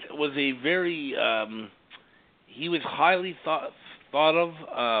 Tate was a very, he was highly thought of.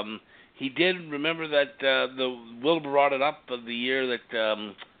 He did remember that Will brought it up of the year that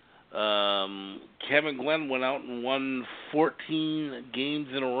Kevin Glenn went out and won 14 games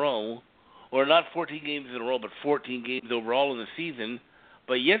in a row, or not 14 games in a row, but 14 games overall in the season,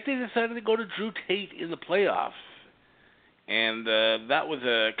 but yet they decided to go to Drew Tate in the playoffs. And that was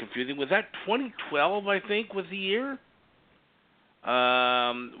confusing. Was that 2012, I think, was the year?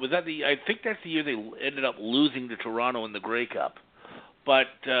 I think that's the year they ended up losing to Toronto in the Grey Cup. But,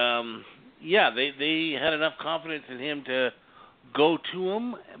 they had enough confidence in him to go to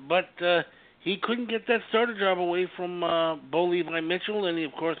him, but he couldn't get that starter job away from Bo Levi Mitchell, and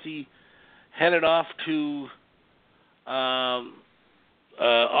of course he headed off to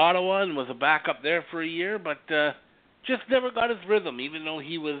Ottawa and was a backup there for a year, but just never got his rhythm, even though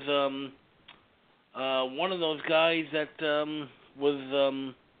he was one of those guys that was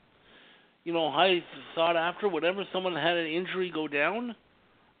highly sought after. Whenever someone had an injury go down,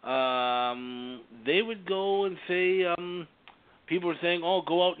 they would go and say, people were saying, oh,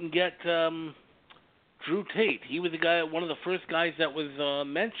 go out and get Drew Tate. He was one of the first guys that was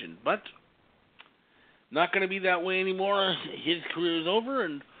mentioned, but not going to be that way anymore. His career is over,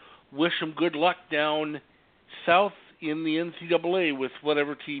 and wish him good luck down south in the NCAA with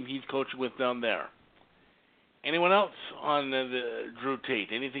whatever team he's coaching with down there. Anyone else on the Drew Tate?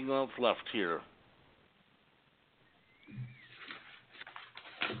 Anything else left here?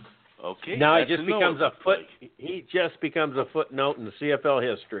 Okay. Now he just becomes He just becomes a footnote in the CFL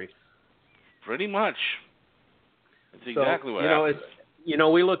history. Pretty much. That's exactly what happened.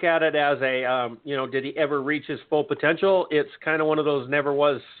 We look at it as a, did he ever reach his full potential? It's kind of one of those never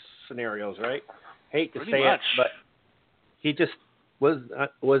was scenarios, right? Hate to Pretty say much. it, but he just was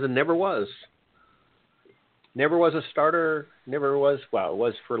and never was. Never was a starter. Never was. Well, it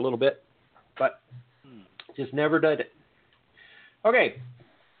was for a little bit, but just never did it. Okay.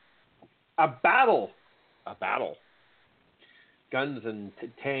 A battle. Guns and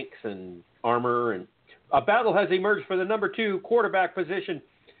tanks and armor, and a battle has emerged for the number 2 quarterback position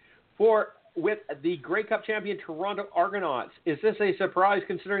with the Grey Cup champion Toronto Argonauts. Is this a surprise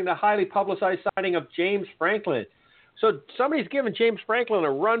considering the highly publicized signing of James Franklin? So somebody's giving James Franklin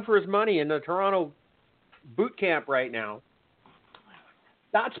a run for his money in the Toronto boot camp right now.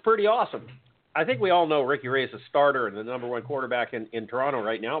 That's pretty awesome. I think we all know Ricky Ray is a starter and the number 1 quarterback in Toronto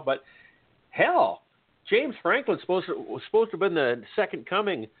right now, but hell, James Franklin's was supposed to have been the second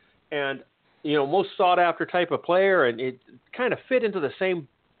coming and, most sought-after type of player, and it kind of fit into the same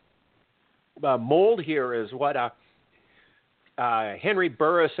mold here as what Henry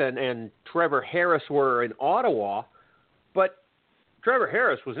Burris and Trevor Harris were in Ottawa, but Trevor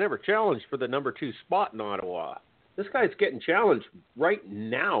Harris was never challenged for the number 2 spot in Ottawa. This guy's getting challenged right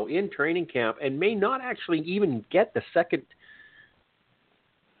now in training camp and may not actually even get the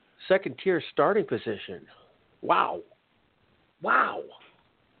second-tier starting position. Wow.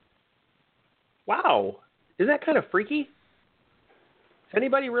 Is that kind of freaky? Does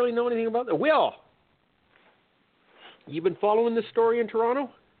anybody really know anything about that? Will, you been following this story in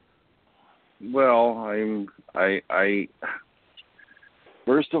Toronto? Well, I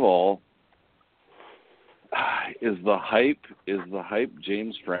first of all, is the hype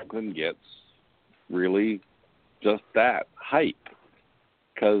James Franklin gets really just that hype?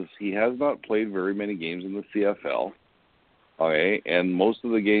 Because he has not played very many games in the CFL, okay, and most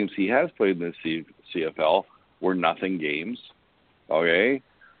of the games he has played in the CFL were nothing games, okay.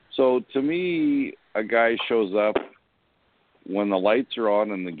 So to me, a guy shows up when the lights are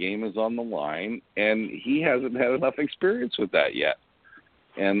on and the game is on the line, and he hasn't had enough experience with that yet.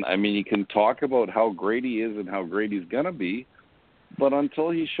 And, I mean, you can talk about how great he is and how great he's going to be, but until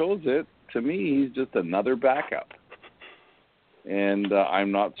he shows it, to me, he's just another backup. And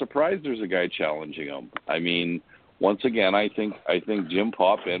I'm not surprised there's a guy challenging him. I mean, once again, I think Jim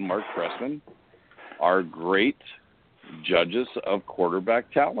Popp and Mark Pressman are great judges of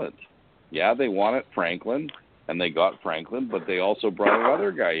quarterback talent. Yeah, they wanted Franklin, and they got Franklin, but they also brought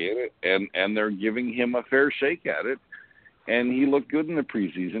another guy in, and they're giving him a fair shake at it. And he looked good in the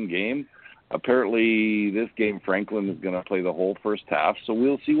preseason game. Apparently, this game, Franklin is going to play the whole first half, so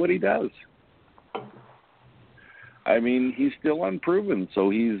we'll see what he does. I mean, he's still unproven,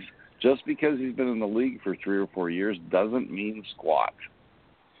 so just because he's been in the league for 3 or 4 years doesn't mean squat.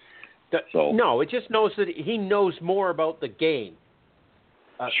 No, it just knows that he knows more about the game.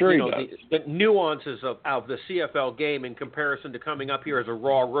 Sure, he does. The nuances of the CFL game in comparison to coming up here as a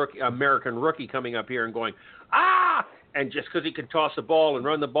raw American rookie coming up here and going, and just because he can toss the ball and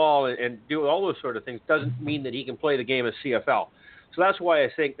run the ball and do all those sort of things doesn't mean that he can play the game as CFL. So that's why I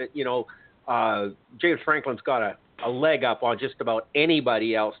think that, James Franklin's got a leg up on just about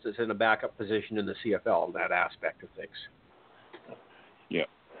anybody else that's in a backup position in the CFL in that aspect of things. Yeah.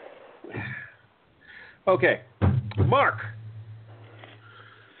 Okay. Mark,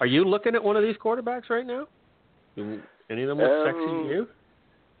 are you looking at one of these quarterbacks right now? Any of them look sexy to you?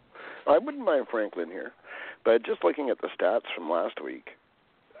 I wouldn't mind Franklin here, but just looking at the stats from last week,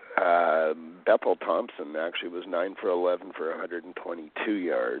 Bethel Thompson actually was 9 for 11 for 122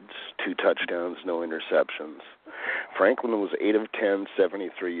 yards, 2 touchdowns, no interceptions. Franklin was 8 of 10,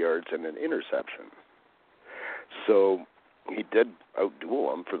 73 yards, and an interception. So he did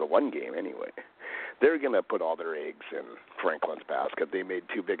outduel him for the one game anyway. They're going to put all their eggs in Franklin's basket. They made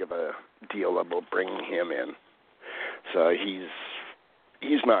too big of a deal about bringing him in. So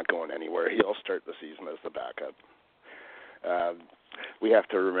he's not going anywhere. He'll start the season as the backup. We have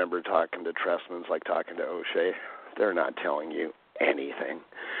to remember talking to Tressman's like talking to O'Shea. They're not telling you anything.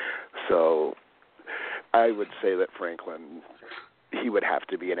 So I would say that Franklin he would have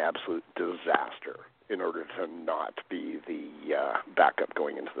to be an absolute disaster in order to not be the backup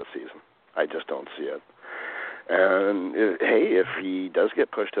going into the season. I just don't see it. And hey, if he does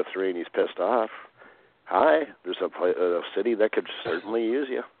get pushed to 3 and he's pissed off, there's a city that could certainly use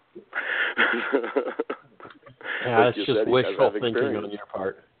you. Yeah, that's just wishful thinking on your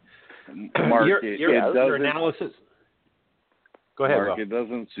part. Mark, your analysis. Go ahead, Mark. Will. It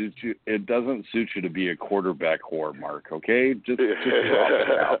doesn't suit you. It doesn't suit you to be a quarterback whore, Mark. Okay, just drop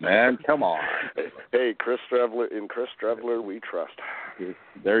it out, man. Come on. Hey, Chris Streveler, we trust.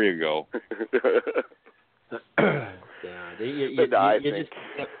 There you go.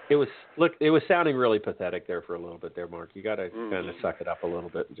 It was sounding really pathetic there for a little bit there, Mark. You got to kind of suck it up a little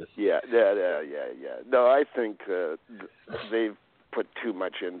bit and just. Yeah. No, I think they've put too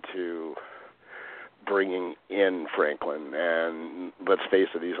much into bringing in Franklin, and let's face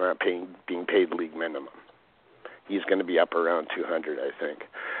it, he's not being paid league minimum. He's going to be up around 200, I think.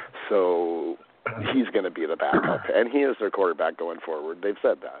 So he's going to be the backup, and he is their quarterback going forward. They've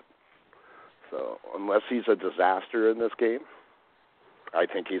said that. So unless he's a disaster in this game, I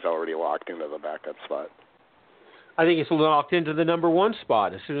think he's already locked into the backup spot. I think he's locked into the number 1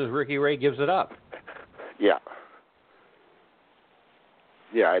 spot as soon as Ricky Ray gives it up. Yeah.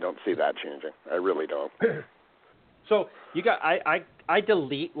 Yeah, I don't see that changing. I really don't. So you got I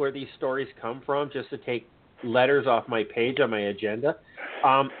delete where these stories come from just to take letters off my page on my agenda.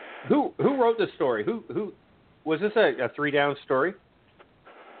 Who wrote this story? Who was this a 3-down story?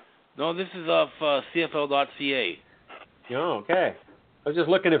 No, this is off CFL.ca. Oh, okay. I was just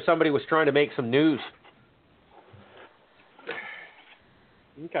looking if somebody was trying to make some news.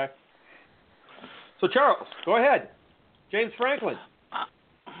 Okay. So, Charles, go ahead. James Franklin.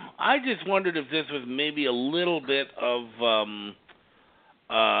 I just wondered if this was maybe a little bit of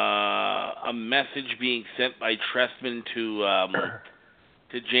a message being sent by Trestman to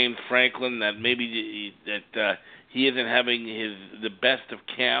James Franklin that maybe that he isn't having the best of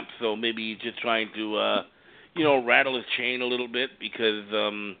camp, so maybe he's just trying to rattle his chain a little bit because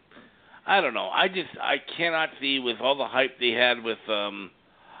I don't know. I cannot see with all the hype they had with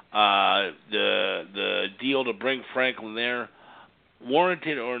the deal to bring Franklin there,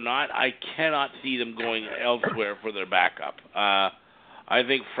 warranted or not, I cannot see them going elsewhere for their backup. I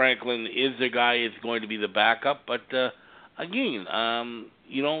think Franklin is the guy who's going to be the backup, but again,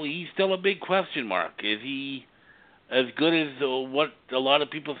 he's still a big question mark. Is he as good as what a lot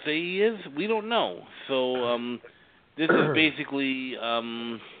of people say he is? We don't know. So this is basically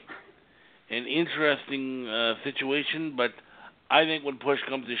an interesting situation, but I think when push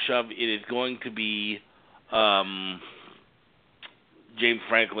comes to shove, it is going to be James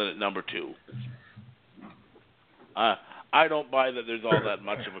Franklin at number 2. I don't buy that there's all that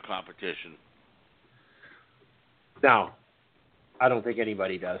much of a competition. No, I don't think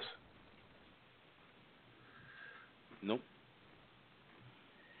anybody does. Nope.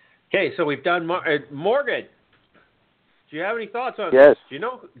 Okay, so we've done Morgan. Do you have any thoughts on Yes. this? Do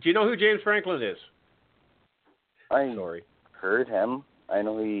you know who James Franklin is? I heard him. I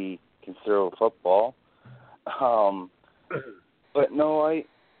know he can throw a football. But no, I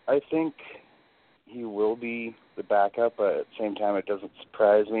think he will be the backup, but at the same time it doesn't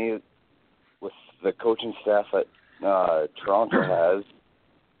surprise me with the coaching staff that Toronto has.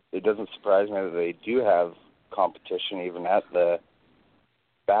 It doesn't surprise me that they do have competition even at the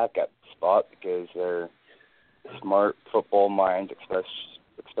backup spot because they're smart football minds,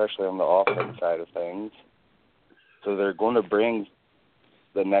 especially on the offense side of things. So they're going to bring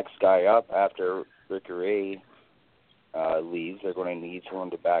the next guy up after Ricky Ray leaves. They're going to need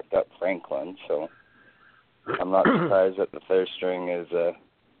someone to back up Franklin. So I'm not surprised that the third string is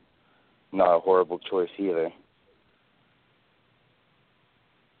not a horrible choice either.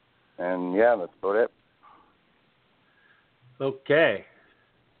 And yeah, that's about it. Okay.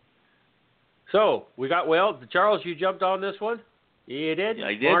 So we got Charles, you jumped on this one? You did? Yeah,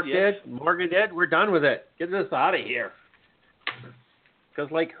 I did. Mark yes. did. Morgan did. We're done with it. Get this out of here.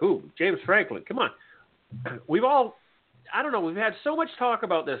 Because, who? James Franklin. Come on. We've had so much talk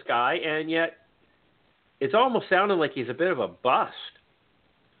about this guy, and yet it's almost sounding like he's a bit of a bust.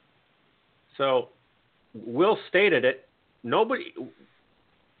 So Will stated it.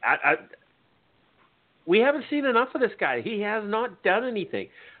 We haven't seen enough of this guy. He has not done anything.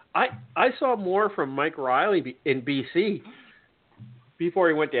 I saw more from Mike Riley in BC before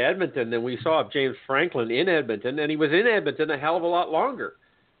he went to Edmonton than we saw of James Franklin in Edmonton, and he was in Edmonton a hell of a lot longer.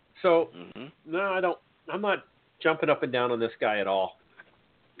 So, no, I'm not jumping up and down on this guy at all.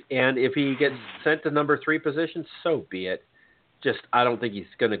 And if he gets sent to number 3 position, so be it. I don't think he's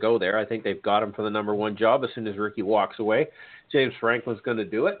going to go there. I think they've got him for the number one job as soon as Ricky walks away. James Franklin's going to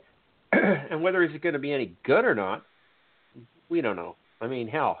do it. And whether he's going to be any good or not, we don't know. I mean,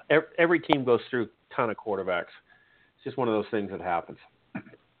 hell, every team goes through a ton of quarterbacks. It's just one of those things that happens.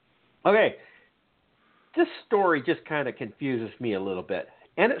 Okay, this story just kind of confuses me a little bit,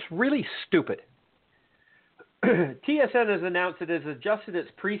 and it's really stupid. TSN has announced it has adjusted its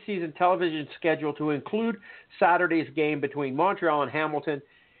preseason television schedule to include Saturday's game between Montreal and Hamilton.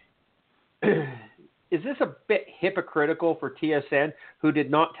 Is this a bit hypocritical for TSN, who did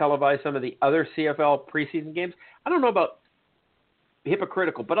not televise some of the other CFL preseason games? I don't know about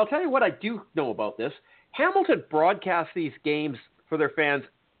hypocritical, but I'll tell you what I do know about this. Hamilton broadcasts these games for their fans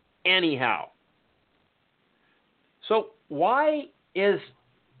anyhow. So why is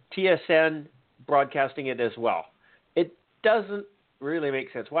TSN broadcasting it as well? It doesn't really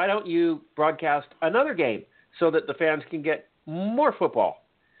make sense. Why don't you broadcast another game so that the fans can get more football?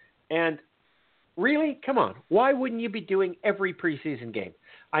 And really, come on, why wouldn't you be doing every preseason game?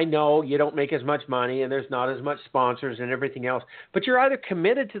 I know you don't make as much money and there's not as much sponsors and everything else, but you're either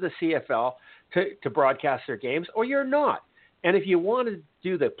committed to the CFL to broadcast their games or you're not. And if you want to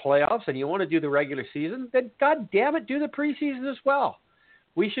do the playoffs and you want to do the regular season, then God damn it, do the preseason as well.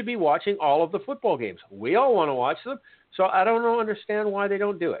 We should be watching all of the football games. We all want to watch them, so I don't understand why they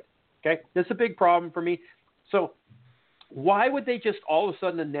don't do it. Okay, this is a big problem for me. So why would they just all of a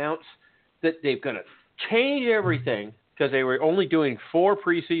sudden announce that they're going to change everything because they were only doing 4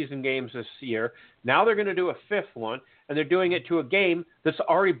 preseason games this year? Now they're going to do a 5th one, and they're doing it to a game that's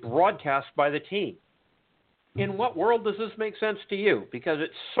already broadcast by the team. In what world does this make sense to you? Because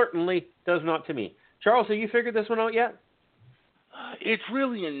it certainly does not to me. Charles, have you figured this one out yet? It's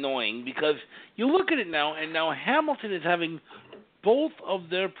really annoying because you look at it now, and now Hamilton is having both of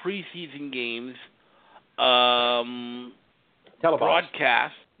their preseason games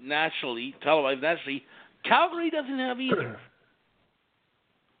broadcast nationally, televised nationally. Calgary doesn't have either.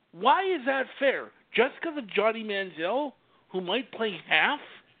 Why is that fair? Just because of Johnny Manziel, who might play half,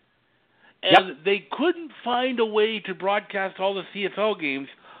 and they couldn't find a way to broadcast all the CFL games,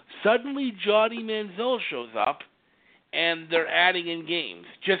 suddenly Johnny Manziel shows up, and they're adding in games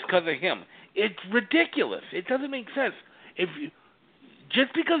just because of him. It's ridiculous. It doesn't make sense.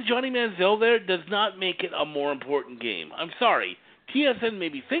 Just because Johnny Manziel there does not make it a more important game. I'm sorry. TSN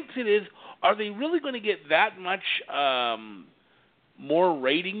maybe thinks it is. Are they really going to get that much more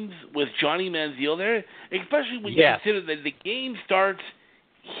ratings with Johnny Manziel there? Especially when you consider that the game starts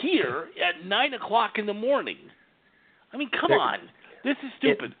here at 9 o'clock in the morning. I mean, come on. This is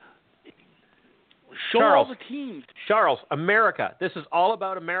stupid. Show all the teams. Charles, America. This is all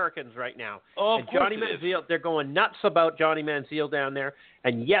about Americans right now. Oh, and Johnny Manziel, they're going nuts about Johnny Manziel down there.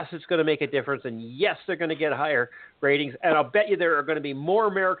 And yes, it's going to make a difference. And yes, they're going to get higher ratings. And I'll bet you there are going to be more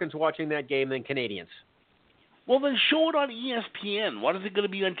Americans watching that game than Canadians. Well, then show it on ESPN. What is it going to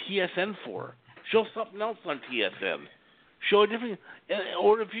be on TSN for? Show something else on TSN. Show a different.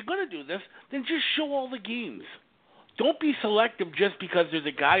 Or if you're going to do this, then just show all the games. Don't be selective just because there's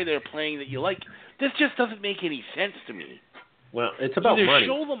a guy there playing that you like. This just doesn't make any sense to me. Well, it's about either money.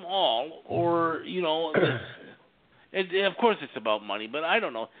 Show them all, or, and of course it's about money, but I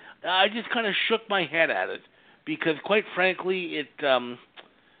don't know. I just kind of shook my head at it because, quite frankly,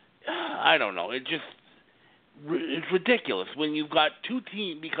 I don't know. It's ridiculous when you've got two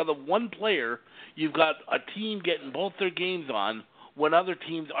teams, because of one player, you've got a team getting both their games on when other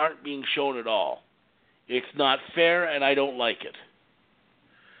teams aren't being shown at all. It's not fair, and I don't like it.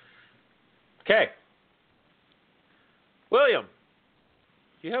 Okay. William,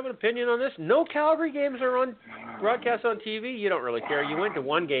 do you have an opinion on this? No Calgary games are on broadcast on TV. You don't really care. You went to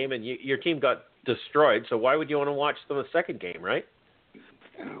one game, and your team got destroyed, so why would you want to watch the second game, right?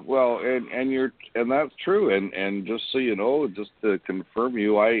 Well, and that's true. And just so you know, just to confirm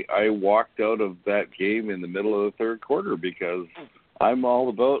you, I walked out of that game in the middle of the third quarter because I'm all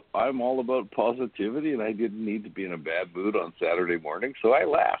about positivity, and I didn't need to be in a bad mood on Saturday morning, so I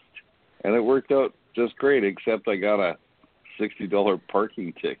laughed, and it worked out just great. Except I got a $60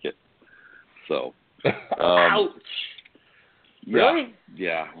 parking ticket. So, ouch! Really?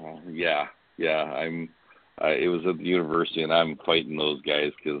 Yeah. It was at the university, and I'm fighting those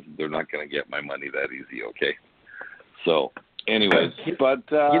guys because they're not going to get my money that easy. Okay. So, anyways, but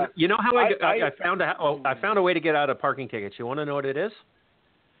you know how I found a way to get out of parking tickets. You want to know what it is?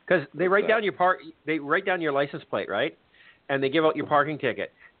 Because they write down your license plate, right? And they give out your parking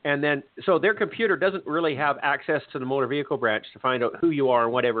ticket. And then, so their computer doesn't really have access to the motor vehicle branch to find out who you are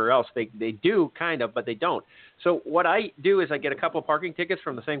and whatever else. They do, kind of, but they don't. So what I do is I get a couple of parking tickets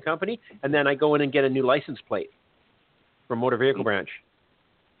from the same company, and then I go in and get a new license plate. from Motor Vehicle Branch.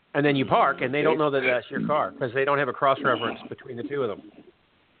 And then you park, and they don't know that that's your car because they don't have a cross-reference between the two of them.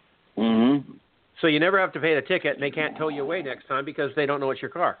 Mm-hmm. So you never have to pay the ticket, and they can't tow you away next time because they don't know it's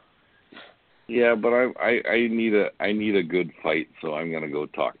your car. Yeah, but I need a good fight, so I'm going to go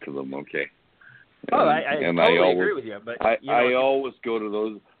talk to them, okay? I totally agree with you, but I always go to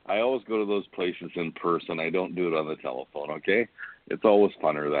those places in person. I don't do it on the telephone, okay? It's always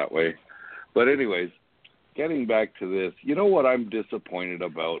funner that way. But anyways, getting back to this, you know what I'm disappointed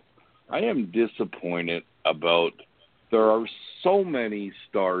about? I am disappointed about there are so many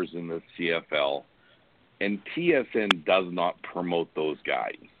stars in the CFL, and TSN does not promote those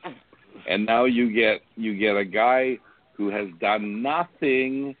guys. And now you get a guy who has done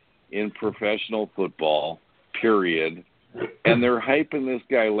nothing in professional football, period, and they're hyping this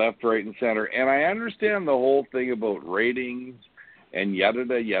guy left, right, and center. And I understand the whole thing about ratings and yada,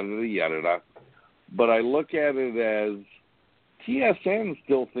 but I look at it as TSN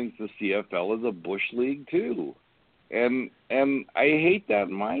still thinks the CFL is a bush league too. And I hate that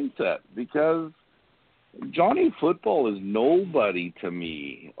mindset because Johnny Football is nobody to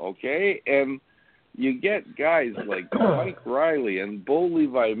me, okay? And you get guys like Mike Riley and Bo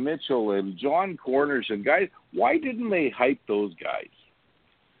Levi Mitchell and John Cornish and guys. Why didn't they hype those guys?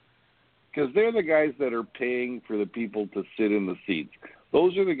 Because they're the guys that are paying for the people to sit in the seats.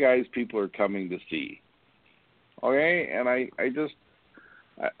 Those are the guys people are coming to see. Okay? And I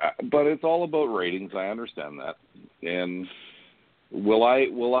but it's all about ratings. I understand that. And will I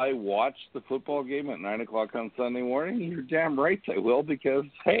watch the football game at 9:00 on Sunday morning? You're damn right I will, because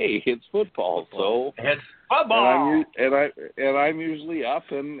hey, it's football. So it's football. And I'm usually up,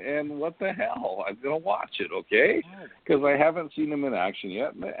 and what the hell? I'm gonna watch it, okay? Because I haven't seen him in action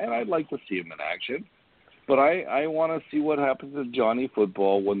yet, and I'd like to see him in action. But I want to see what happens to Johnny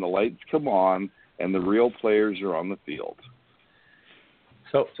Football when the lights come on and the real players are on the field.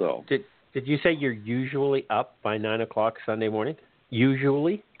 So did you say you're usually up by 9:00 Sunday morning?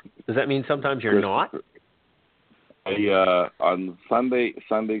 Usually? Does that mean sometimes you're not? On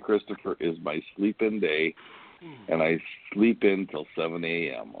Sunday, Christopher, is my sleep-in day, and I sleep in till 7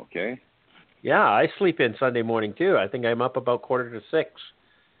 a.m., okay? Yeah, I sleep in Sunday morning, too. I think I'm up about 5:45.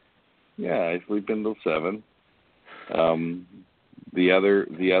 Yeah, I sleep in till 7. The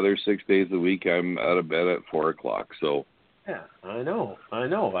other 6 days a week, I'm out of bed at 4:00, so... Yeah, I know. But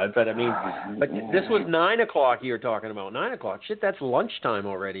this was 9:00 you were talking about. 9:00. Shit, that's lunchtime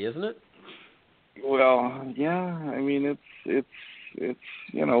already, isn't it? Well, yeah. I mean, it's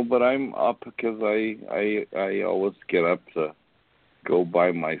but I'm up because I always get up to go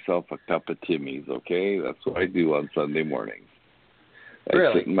buy myself a cup of Timmy's. Okay, that's what I do on Sunday mornings. Really?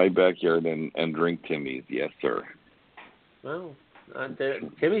 I sit in my backyard and drink Timmy's. Yes, sir. Well,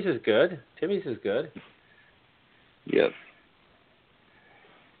 Timmy's is good. Yes.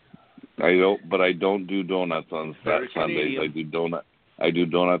 I don't do donuts on Sundays. I do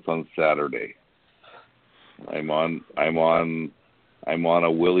donuts on Saturday. I'm on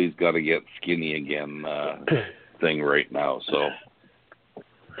a Willie's got to get skinny again thing right now. So.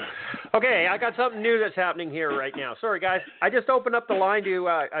 Okay, I got something new that's happening here right now. Sorry, guys. I just opened up the line to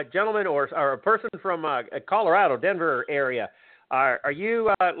a gentleman or a person from Colorado, Denver area. Are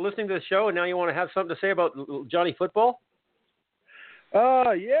you listening to the show and now you want to have something to say about Johnny Football?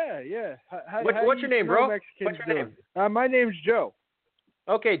 Yeah. What's your name, bro? Mexicans What's your name? My name's Joe.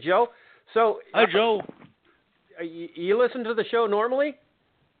 Okay, Joe. So, hi, Joe. You listen to the show normally?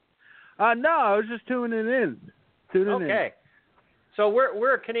 No, I was just tuning in. Okay. So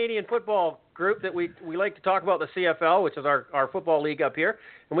we're a Canadian football group that we like to talk about the CFL, which is our football league up here,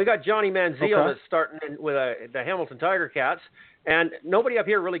 and we got Johnny Manziel that's starting in with the Hamilton Tiger Cats, and nobody up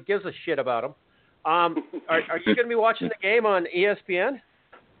here really gives a shit about them. Are you going to be watching the game on ESPN?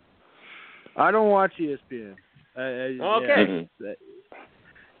 I don't watch ESPN. Okay.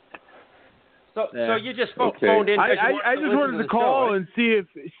 So you just phoned in. I just wanted to call and see if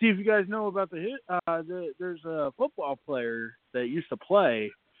you guys know about there's a football player that used to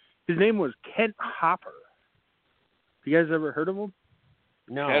play. His name was Kent Hopper. You guys ever heard of him?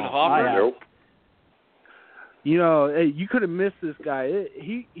 No. Kent Hopper? Nope. You know, you could have missed this guy.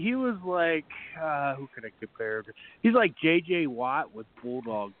 He was like, who could I compare him to? He's like J.J. Watt with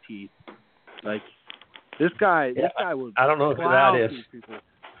bulldog teeth. Like, this guy was. I don't know who that is. People.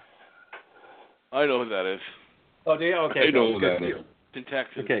 I know who that is. Oh, do you? Okay. I know who that is. In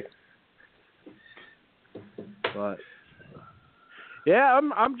Texas. Okay. But yeah,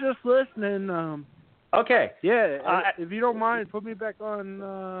 I'm just listening. Okay. Yeah, if you don't mind, put me back on.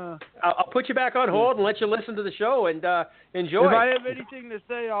 I'll put you back on hold and let you listen to the show and enjoy. If I have anything to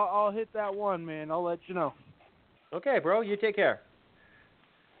say, I'll hit that one, man. I'll let you know. Okay, bro. You take care.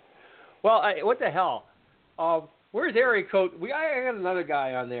 Well, what the hell? Where's area code? I got another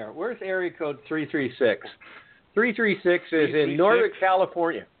guy on there. Where's area code 336? 336 is in Northern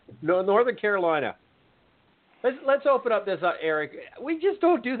California. No, Northern Carolina. Let's open up this, Eric. We just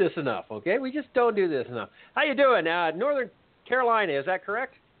don't do this enough, okay? We just don't do this enough. How you doing? Northern Carolina, is that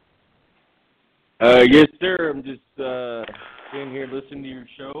correct? Yes, sir. I'm just sitting here listening to your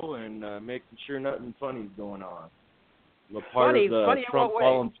show and making sure nothing funny's going on. I'm a part of the Trump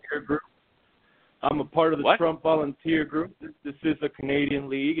volunteer group. I'm a part of the Trump volunteer group. This is a Canadian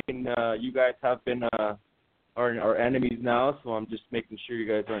league, and you guys have been our enemies now, so I'm just making sure you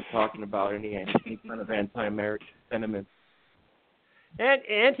guys aren't talking about any kind of anti-American sentiments. And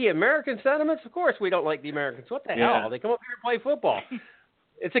anti-American sentiments? Of course we don't like the Americans. What the hell? They come up here and play football.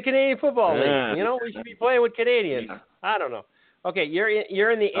 It's a Canadian football league. You know, we should be playing with Canadians. I don't know. Okay,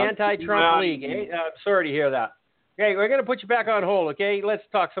 you're in the anti-Trump league. Eh? I'm sorry to hear that. Okay, we're going to put you back on hold, okay? Let's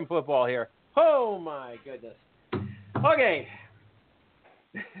talk some football here. Oh, my goodness. Okay.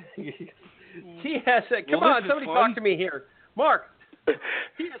 TSN, come on, somebody talk to me here. Mark,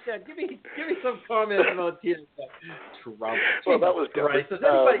 TSN, give me some comments about TSN. Trump. Well, that was Christ. Does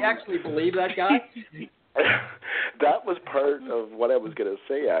anybody actually believe that guy? That was part of what I was going to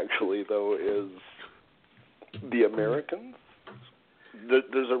say, actually, though, is the Americans,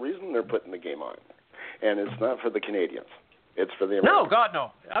 there's a reason they're putting the game on, and it's not for the Canadians. It's for the Americans. No, God,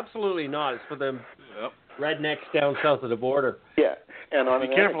 no. Absolutely not. It's for the rednecks down south of the border. Yeah. And on Be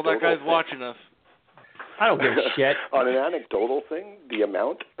careful, that guy's watching us. I don't give a shit. On an anecdotal thing, the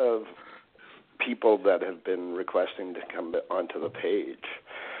amount of people that have been requesting to come onto the page,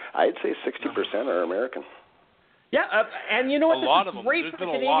 I'd say 60% are American. Yeah, and you know what? This is great for the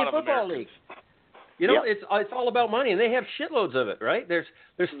Canadian Football League. You know, it's all about money, and they have shitloads of it, right? There's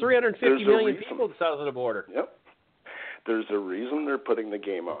 350 million people south of the border. Yep. There's a reason they're putting the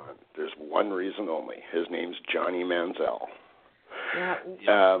game on. There's one reason only. His name's Johnny Manziel. Yeah.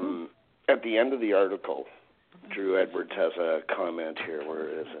 At the end of the article, Drew Edwards has a comment here.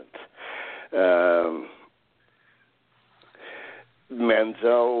 Where is it?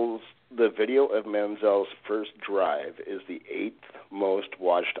 The video of Manziel's first drive is the 8th most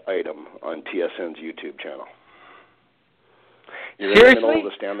watched item on TSN's YouTube channel. You're Seriously?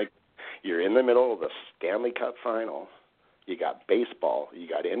 You're in the middle of the Stanley Cup final. You got baseball. You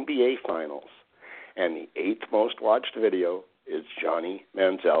got NBA finals. And the 8th most watched video is Johnny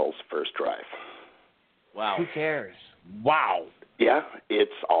Manziel's first drive. Wow. Who cares? Wow. Yeah,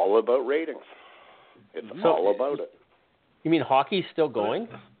 it's all about ratings. It's all about it. You mean hockey's still going?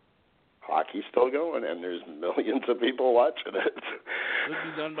 Hockey's still going, and there's millions of people watching it.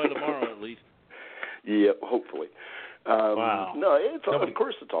 It'll be done by tomorrow, at least. Yeah, hopefully. Wow. No, of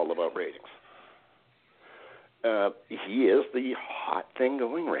course it's all about ratings. He is the hot thing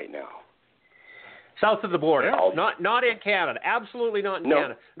going right now. South of the border, not in Canada. Absolutely not in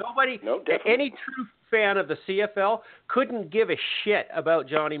Canada. Any true fan of the CFL couldn't give a shit about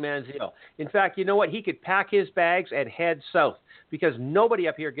Johnny Manziel. In fact, you know what? He could pack his bags and head south because nobody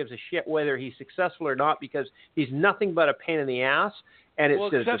up here gives a shit whether he's successful or not because he's nothing but a pain in the ass, and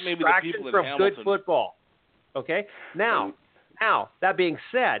it's a distraction from good football. Okay? Now, that being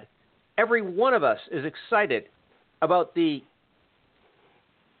said, every one of us is excited about the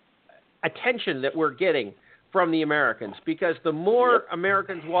attention that we're getting from the Americans because the more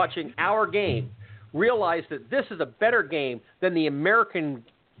Americans watching our game realize that this is a better game than the American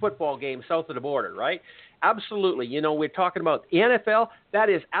football game south of the border, right? Absolutely. You know, we're talking about the NFL. That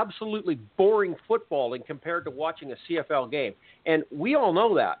is absolutely boring footballing compared to watching a CFL game. And we all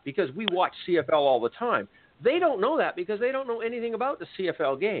know that because we watch CFL all the time. They don't know that because they don't know anything about the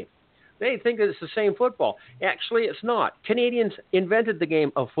CFL game. They think that it's the same football. Actually, it's not. Canadians invented the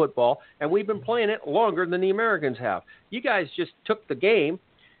game of football, and we've been playing it longer than the Americans have. You guys just took the game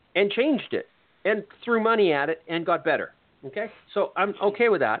and changed it and threw money at it and got better. Okay? So I'm okay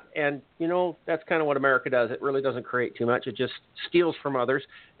with that. And, you know, that's kind of what America does. It really doesn't create too much. It just steals from others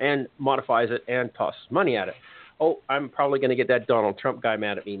and modifies it and tosses money at it. Oh, I'm probably going to get that Donald Trump guy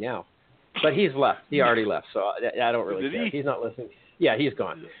mad at me now. But he's left. He already left, so I don't really care. He's not listening. Yeah, he's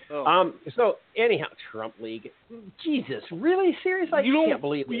gone. Oh. So anyhow, Trump League. Jesus, really? Seriously? I can't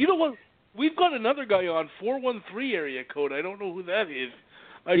believe it. You know what? We've got another guy on 413 area code. I don't know who that is.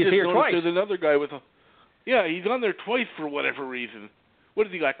 He's just here noticed twice. There's another guy with a. Yeah, he's on there twice for whatever reason. What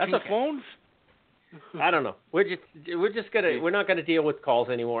has he got? Two phones? I don't know. We're not gonna deal with calls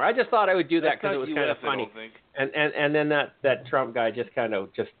anymore. I just thought I would do that because it was kind of funny. And then that Trump guy just kind of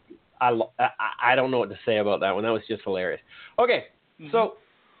I don't know what to say about that one. That was just hilarious. Okay. So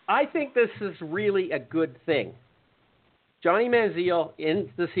I think this is really a good thing Johnny Manziel in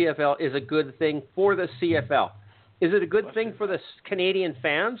the CFL is a good thing for the CFL. Is it a good thing for the Canadian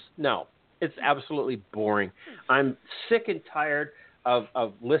fans? No. It's absolutely boring. I'm sick and tired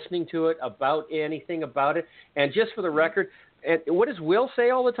of listening to it, about anything about it. And just for the record, and what does Will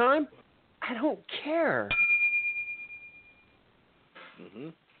say all the time? I don't care. Mm-hmm.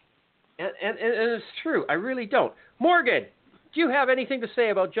 And it's true. I really don't. Morgan, do you have anything to say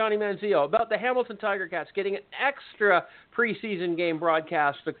about Johnny Manziel, about the Hamilton Tiger Cats getting an extra preseason game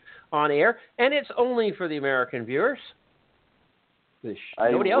broadcast on air, and it's only for the American viewers?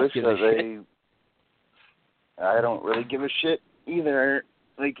 Nobody else gives a shit. I don't really give a shit either.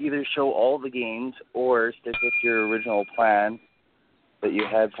 Like, either show all the games or stick with your original plan that you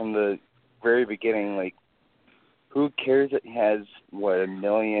had from the very beginning. Like, who cares that he has, 1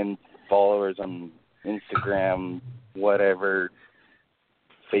 million followers on Instagram, whatever,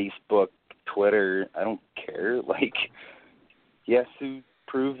 Facebook, Twitter? I don't care. Like, he has to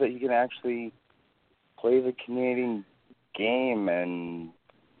prove that he can actually play the Canadian game and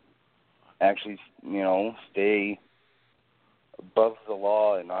actually, stay above the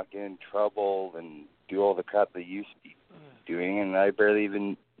law and not get in trouble and do all the crap they used to be doing. And I barely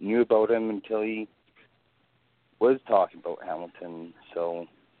even knew about him until he was talking about Hamilton. So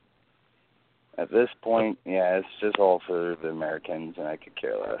at this point, yeah, it's just all for the Americans, and I could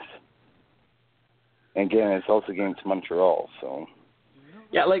care less. And again, it's also against Montreal, so.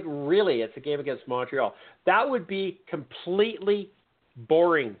 Yeah, like, really, it's a game against Montreal. That would be completely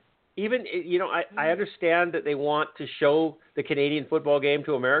boring. Even, I understand that they want to show the Canadian football game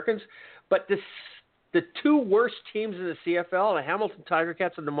to Americans, but the two worst teams in the CFL, the Hamilton Tiger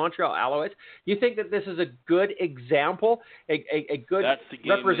Cats and the Montreal Alouettes, you think that this is a good example, a good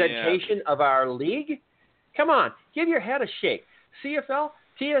representation of our league? Come on, give your head a shake. CFL,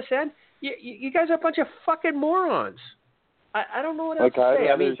 TSN, you guys are a bunch of fucking morons. I don't know what else to say.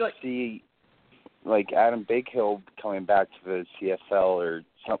 I'd rather see, like, Adam Bighill coming back to the CFL or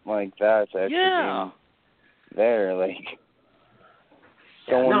something like that. There, like,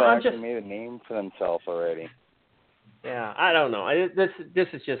 someone that actually made a name for themselves already. Yeah, I don't know. This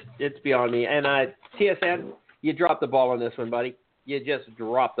is just, it's beyond me. And TSN, you dropped the ball on this one, buddy. You just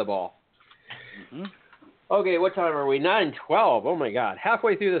dropped the ball. Mm-hmm. Okay, what time are we? 9:12. Oh, my God.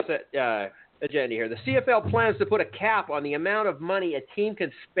 Halfway through this agenda here. The CFL plans to put a cap on the amount of money a team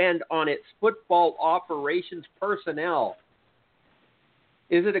can spend on its football operations personnel.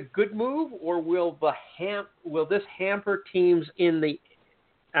 Is it a good move, or will this hamper teams in the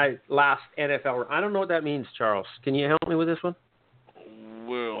last NFL? I don't know what that means, Charles. Can you help me with this one?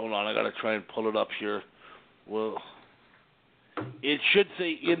 Well, hold on. I got to try and pull it up here. Well, it should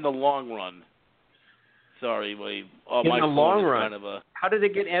say in the long run. Sorry, my in the long run. Kind of how did they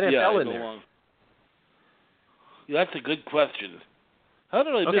get NFL in there? Yeah, that's a good question. How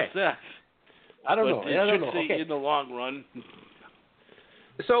did I miss that? I don't know. It should say in the long run.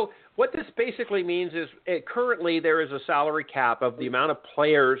 So what this basically means is currently there is a salary cap of the amount of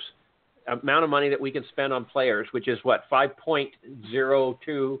money that we can spend on players, which is what,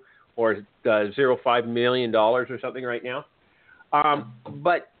 $5.02 or $0.05 million or something right now.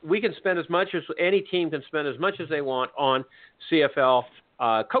 But we can spend as much as any team can spend as much as they want on CFL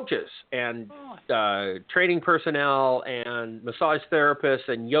coaches and training personnel and massage therapists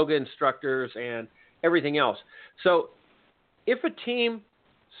and yoga instructors and everything else. So if a team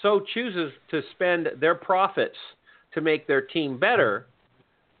so chooses to spend their profits to make their team better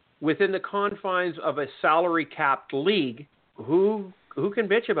within the confines of a salary-capped league, who can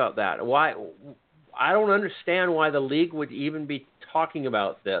bitch about that? Why? I don't understand why the league would even be talking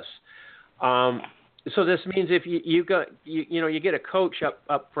about this. So this means if you get a coach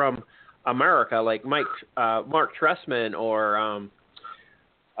up from America like Mark Trestman or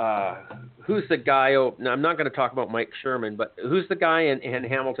who's the guy? Oh, no, I'm not going to talk about Mike Sherman, but who's the guy in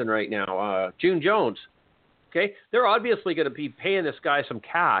Hamilton right now? June Jones. Okay, they're obviously going to be paying this guy some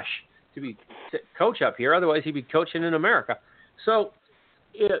cash to coach up here. Otherwise, he'd be coaching in America. So,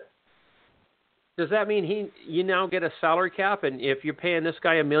 does that mean you now get a salary cap? And if you're paying this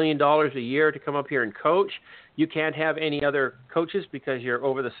guy $1 million a year to come up here and coach, you can't have any other coaches because you're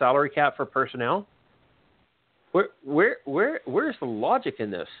over the salary cap for personnel? Where's the logic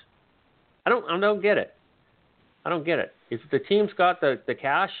in this? I don't get it. I don't get it. If the team's got the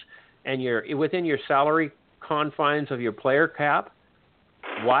cash and you're within your salary confines of your player cap,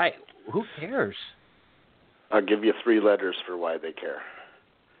 why? Who cares? I'll give you 3 letters for why they care.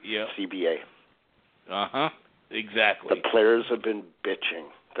 Yeah. CBA. Uh-huh. Exactly. The players have been bitching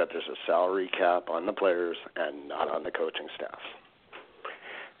that there's a salary cap on the players and not on the coaching staff.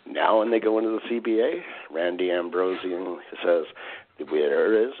 Now when they go into the CBA, Randy Ambrosian says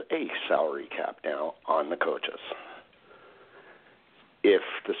there is a salary cap now on the coaches. If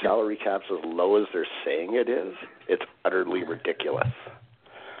the salary cap's as low as they're saying it is, it's utterly ridiculous.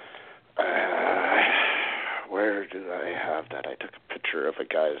 Where did I have that? I took a picture of a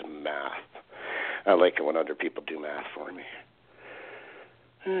guy's math. I like it when other people do math for me.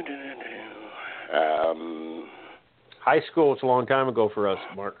 High school, it's a long time ago for us,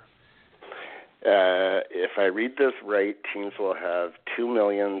 Mark. If I read this right, teams will have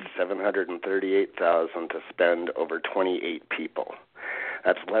 $2,738,000 to spend over 28 people.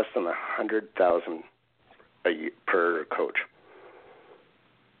 That's less than $100,000 a year per coach.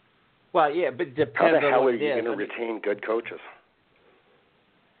 Well, yeah, but depends How the hell on are you going to retain good coaches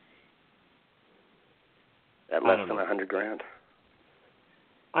at less than $100,000?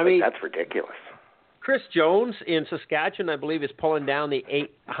 I mean, that's ridiculous. Chris Jones in Saskatchewan, I believe, is pulling down the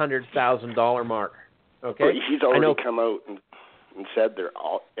 $800,000 mark. Okay, well, he's already come out and said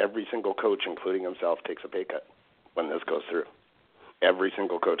every single coach, including himself, takes a pay cut when this goes through. Every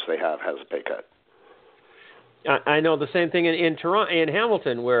single coach they have has a pay cut. I know the same thing in Toronto, in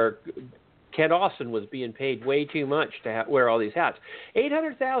Hamilton, where Kent Austin was being paid way too much to wear all these hats.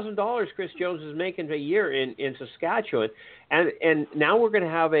 $800,000 Chris Jones is making a year in Saskatchewan, and now we're going to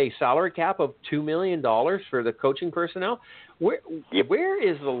have a salary cap of $2 million for the coaching personnel. Where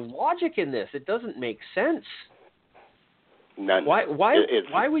is the logic in this? It doesn't make sense. None. Why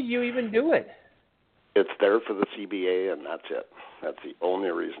would you even do it? It's there for the CBA, and that's it. That's the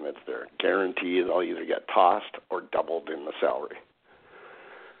only reason it's there. Guaranteed I'll either get tossed or doubled in the salary.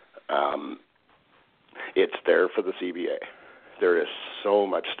 It's there for the CBA. There is so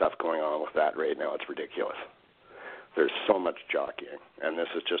much stuff going on with that right now. It's ridiculous. There's so much jockeying, and this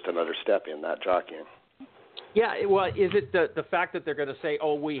is just another step in that jockeying. Yeah, well, is it the fact that they're going to say,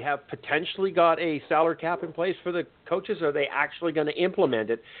 oh, we have potentially got a salary cap in place for the coaches, or are they actually going to implement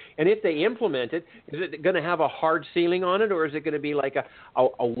it? And if they implement it, is it going to have a hard ceiling on it, or is it going to be like a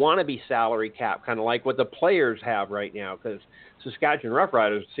wannabe salary cap, kind of like what the players have right now? Because Saskatchewan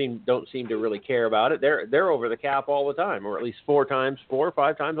Roughriders don't seem to really care about it. They're over the cap all the time, or at least 4 or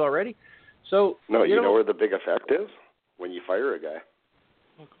 5 times already. So no, you know where the big effect is? When you fire a guy.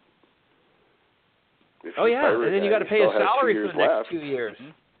 And then you got to pay a salary for the next 2 years.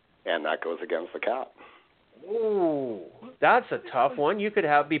 And that goes against the cap. Ooh, that's a tough one. You could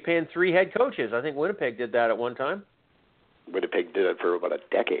be paying 3 head coaches. I think Winnipeg did that at one time. Winnipeg did it for about a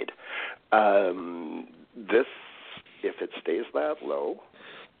decade. This, if it stays that low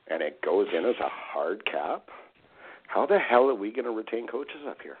and it goes in as a hard cap, how the hell are we going to retain coaches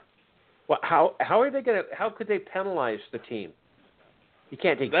up here? Well, how are they going to? How could they penalize the team? You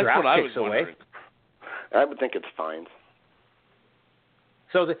can't take That's draft what picks I was away. Wondering. I would think it's fines.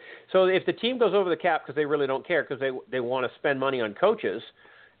 So if the team goes over the cap because they really don't care because they want to spend money on coaches,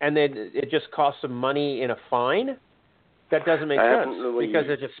 and then it just costs them money in a fine, that doesn't make sense because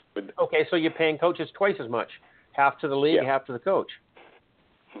it just okay. So you're paying coaches twice as much, half to the league, half to the coach.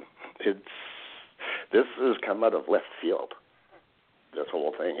 This has come out of left field. This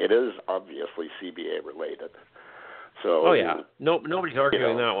whole thing. It is obviously CBA related. So nobody's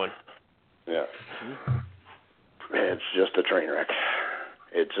arguing that one. Yeah. It's just a train wreck.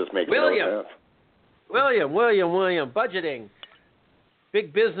 It just makes no sense. William, budgeting.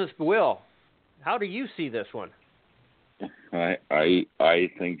 Big business, Will. How do you see this one? I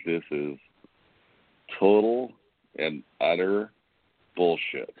think this is total and utter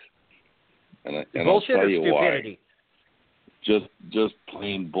bullshit. And bullshit I'll tell or you stupidity? Why. Just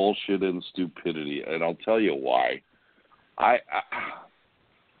plain bullshit and stupidity, and I'll tell you why. I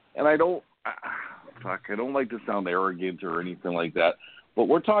don't like to sound arrogant or anything like that, but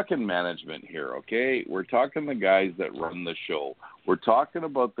we're talking management here, okay? We're talking the guys that run the show. We're talking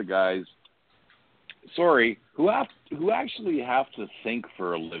about the guys, who actually have to think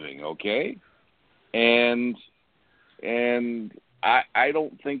for a living, okay? And I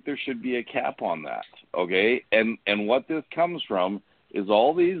don't think there should be a cap on that, okay? And what this comes from is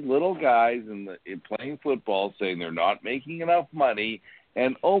all these little guys in playing football saying they're not making enough money,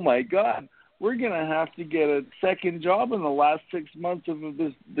 and oh my God, we're going to have to get a second job in the last 6 months of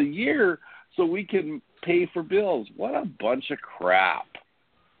the year so we can pay for bills. What a bunch of crap.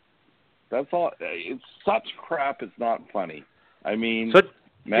 That's all. It's such crap, it's not funny. I mean, so, do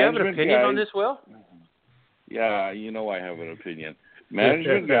you have an opinion on this, Will? Yeah, you know I have an opinion.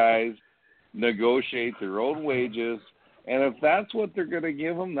 Management guys negotiate their own wages, and if that's what they're going to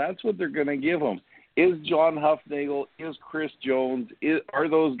give them, that's what they're going to give them. Is John Huffnagel, is Chris Jones, are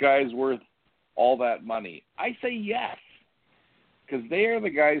those guys worth all that money? I say yes, because they are the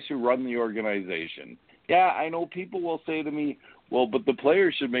guys who run the organization. Yeah, I know people will say to me, well, but the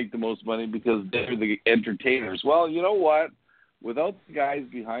players should make the most money because they're the entertainers. Well, you know what? Without the guys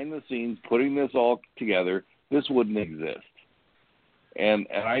behind the scenes putting this all together, this wouldn't exist. And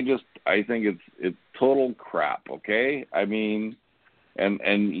I think it's total crap, okay? I mean,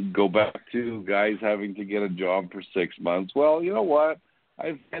 and go back to guys having to get a job for 6 months. Well, you know what?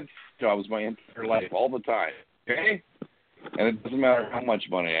 I've had jobs my entire life all the time, okay? And it doesn't matter how much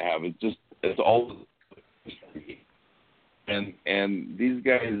money I have. It's all. And these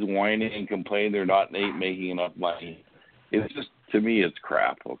guys whining and complaining they're not making enough money. It's just, to me, it's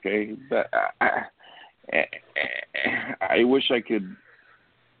crap, okay? But I wish I could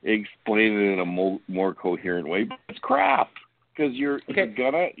explain it in a more coherent way, but it's crap because you're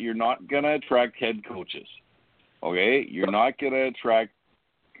not gonna attract head coaches, okay? You're not gonna attract.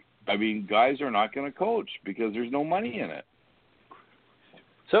 I mean, guys are not gonna coach because there's no money in it.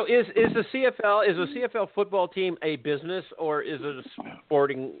 So is the CFL football team a business or is it a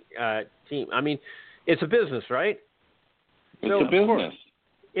sporting team? I mean, it's a business, right? It's a business.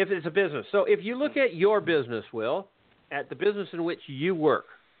 If it's a business. So if you look at your business, Will, at the business in which you work,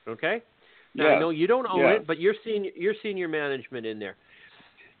 okay? Now, I know you don't own it, but you're senior management in there.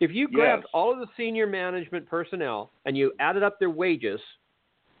 If you grabbed all of the senior management personnel and you added up their wages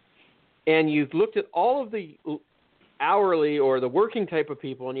and you looked at all of the hourly or the working type of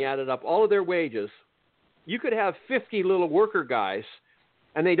people and you added up all of their wages, you could have 50 little worker guys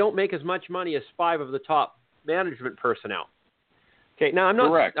and they don't make as much money as 5 of the top management personnel. Okay, now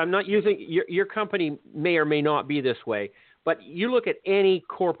I'm not using your company may or may not be this way, but you look at any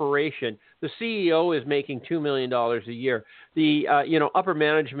corporation, the CEO is making $2 million a year. The upper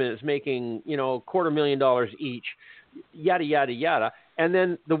management is making $250,000 each, yada yada yada, and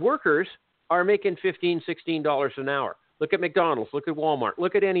then the workers are making $15, $16 an hour. Look at McDonald's, look at Walmart,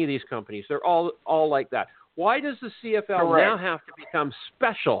 look at any of these companies. They're all like that. Why does the CFL now have to become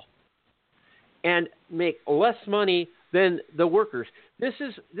special and make less money than the workers? This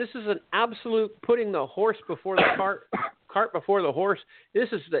is an absolute putting the horse before the cart before the horse. This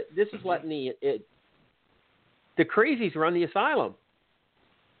is letting the crazies run the asylum.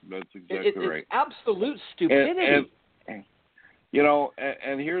 That's exactly right. It's absolute stupidity.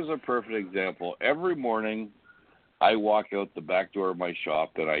 And here's a perfect example. Every morning I walk out the back door of my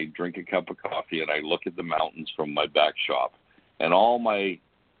shop and I drink a cup of coffee and I look at the mountains from my back shop. And all my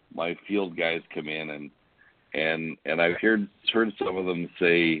field guys come in and I've heard some of them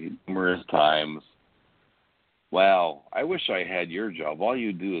say numerous times, wow, I wish I had your job. All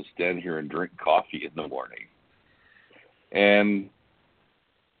you do is stand here and drink coffee in the morning. And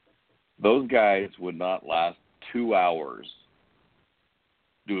those guys would not last 2 hours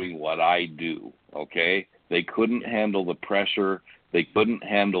doing what I do, okay? They couldn't handle the pressure. They couldn't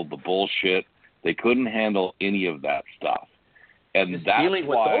handle the bullshit. They couldn't handle any of that stuff. And just that's dealing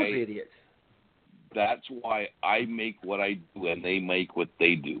with why those idiots. That's why I make what I do and they make what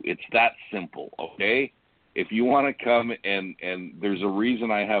they do. It's that simple, okay? If you want to come and there's a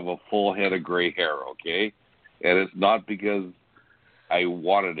reason I have a full head of gray hair, okay? And it's not because I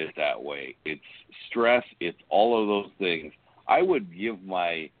wanted it that way. It's stress. It's all of those things. I would give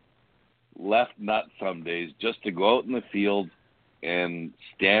my left nut some days just to go out in the field and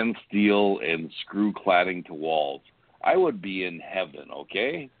stand steel and screw cladding to walls. I would be in heaven,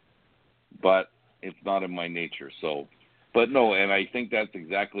 okay? But it's not in my nature. So, but no, and I think that's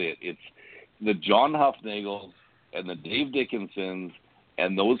exactly it. It's the John Huffnagels and the Dave Dickinsons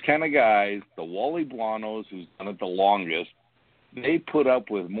and those kind of guys, the Wally Blanos, who's done it the longest, they put up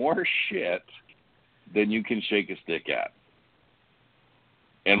with more shit than you can shake a stick at.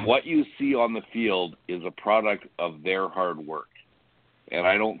 And what you see on the field is a product of their hard work. And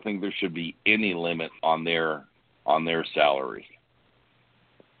I don't think there should be any limit on their salaries.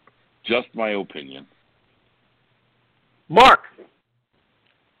 Just my opinion. Mark,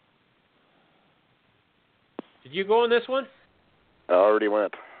 did you go on this one? I already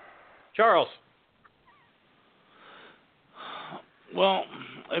went. Charles. Well,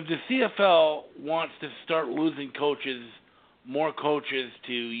 if the CFL wants to start losing more coaches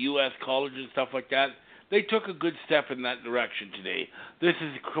to U.S. colleges and stuff like that, they took a good step in that direction today. This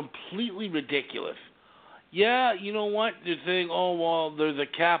is completely ridiculous. Yeah, you know what? They're saying, oh, well, there's a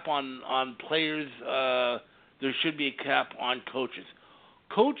cap on players. There should be a cap on coaches.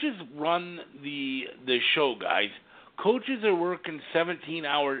 Coaches run the show, guys. Coaches are working 15,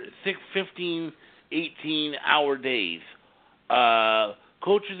 18-hour days.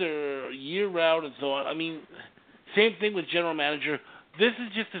 Coaches are year-round and so on. I mean, same thing with general manager. This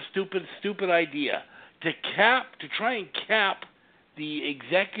is just a stupid idea. To try and cap the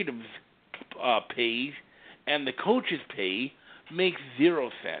executives' pays and the coaches' pay makes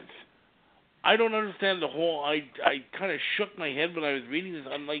zero sense. I don't understand the whole. I kind of shook my head when I was reading this.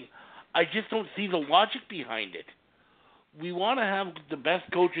 I'm like, I just don't see the logic behind it. We want to have the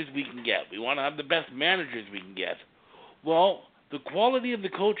best coaches we can get. We want to have the best managers we can get. Well, the quality of the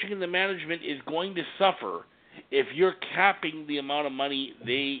coaching and the management is going to suffer if you're capping the amount of money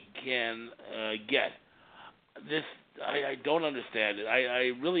they can get. This, I don't understand it.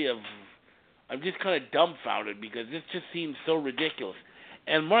 I really have. I'm just kind of dumbfounded because this just seems so ridiculous.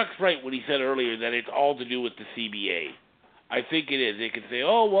 And Mark's right when he said earlier that it's all to do with the CBA. I think it is. They can say,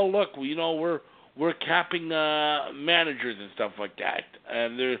 "Oh, well, look, we're capping managers and stuff like that,"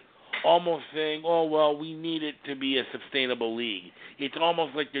 and they're almost saying, "Oh, well, we need it to be a sustainable league." It's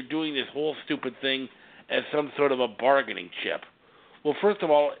almost like they're doing this whole stupid thing as some sort of a bargaining chip. Well, first of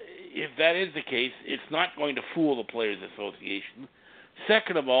all, if that is the case, it's not going to fool the Players Association.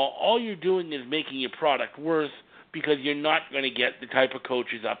 Second of all you're doing is making your product worse because you're not going to get the type of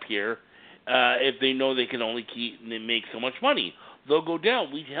coaches up here if they know they can only make so much money. They'll go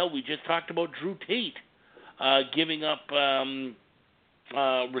down. We just talked about Drew Tate giving up,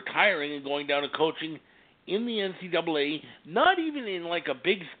 retiring and going down to coaching in the NCAA, not even in like a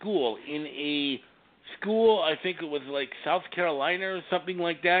big school, in a school, I think it was like South Carolina or something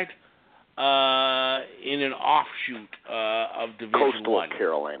like that, in an offshoot of Division I. Coastal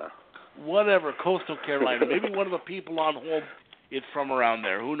Carolina. Whatever, Coastal Carolina. Maybe one of the people on hold is from around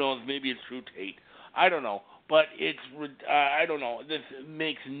there. Who knows? Maybe it's Drew Tate. I don't know. But it's, I don't know. This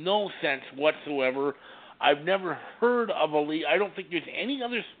makes no sense whatsoever. I've never heard of a league. I don't think there's any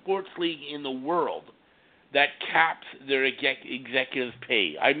other sports league in the world that caps their executives'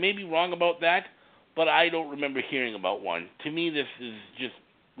 pay. I may be wrong about that, but I don't remember hearing about one. To me, this is just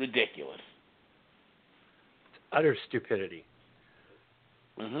ridiculous. It's utter stupidity.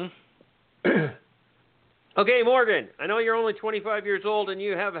 Mm-hmm. Okay, Morgan, I know you're only 25 years old and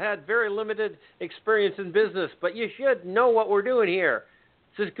you have had very limited experience in business, but you should know what we're doing here.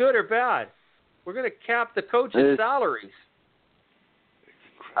 Is this good or bad? We're going to cap the coaches' salaries.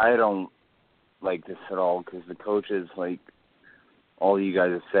 I don't like this at all because the coaches, like all you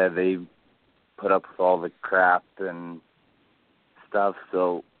guys have said, they put up with all the crap and stuff.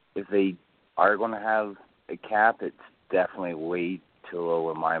 So if they are going to have a cap, it's definitely way too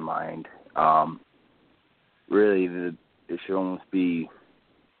low in my mind. Really, it should almost be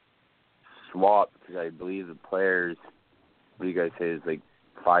swapped because I believe the players, what do you guys say, is like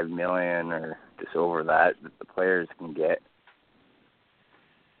 $5 million or just over that the players can get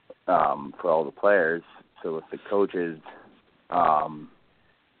for all the players. So with the coaches,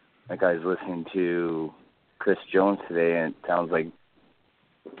 like I was listening to Chris Jones today, and it sounds like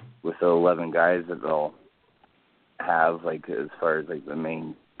with the 11 guys that they'll have, like as far as like the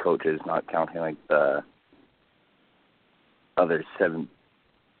main coaches, not counting like the other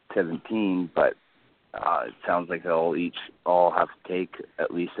 17, but it sounds like they'll all have to take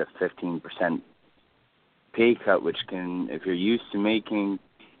at least a 15% pay cut, which can, if you're used to making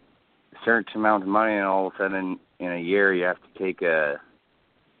a certain amount of money and all of a sudden in a year you have to take a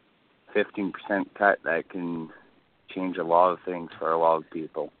 15% cut, that can change a lot of things for a lot of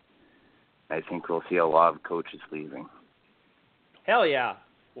people. I think we'll see a lot of coaches leaving. Hell yeah.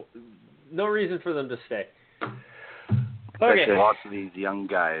 No reason for them to stay. Especially lots of these young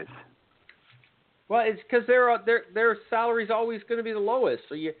guys. Well, it's because their salary's always going to be the lowest.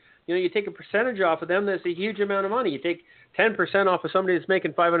 So you take a percentage off of them. That's a huge amount of money. You take 10% off of somebody that's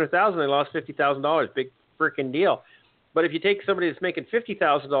making $500,000, they lost $50,000. Big freaking deal. But if you take somebody that's making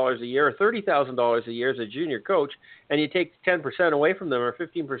 $50,000 a year or $30,000 a year as a junior coach, and you take 10% away from them or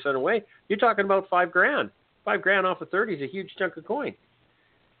 15% away, you're talking about $5,000. $5,000 off of 30 is a huge chunk of coin.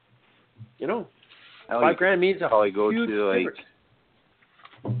 You know, $5,000 means a huge difference.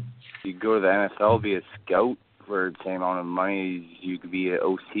 You go to the NFL, be a scout for the same amount of money as you could be an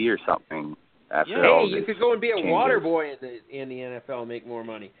OC or something. After all you could go and be a water boy in the NFL and make more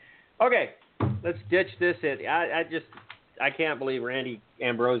money. Okay, let's ditch this. I can't believe Randy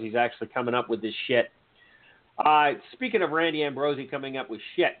Ambrosie's actually coming up with this shit. Speaking of Randy Ambrosie coming up with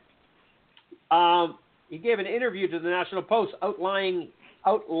shit, he gave an interview to the National Post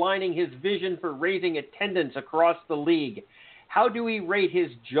outlining his vision for raising attendance across the league. How do we rate his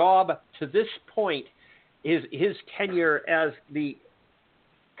job to this point, his tenure as the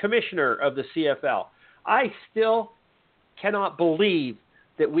commissioner of the CFL? I still cannot believe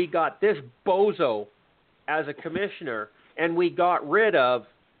that we got this bozo as a commissioner and we got rid of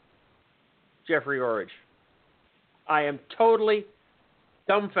Jeffrey Orridge. I am totally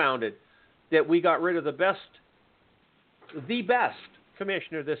dumbfounded that we got rid of the best the best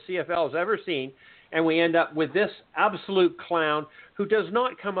commissioner the CFL has ever seen, and we end up with this absolute clown who does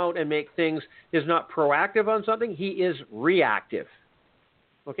not come out and make things, is not proactive on something, he is reactive.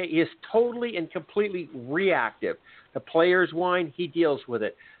 Okay, he is totally and completely reactive. The players whine, he deals with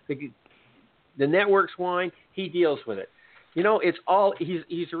it. The networks whine, he deals with it. You know, it's all,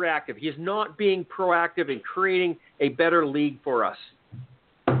 he's reactive. He's not being proactive in creating a better league for us.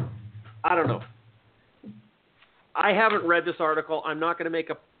 I don't know. I haven't read this article. I'm not going to make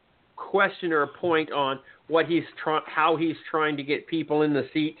a question or a point on what how he's trying to get people in the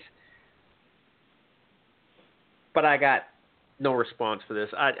seats. But I got no response for this.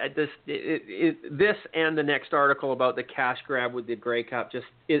 This and the next article about the cash grab with the Grey Cup, just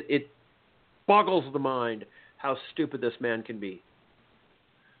it boggles the mind how stupid this man can be.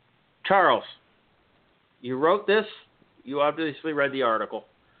 Charles, you wrote this. You obviously read the article.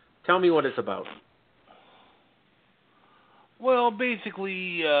 Tell me what it's about. Well,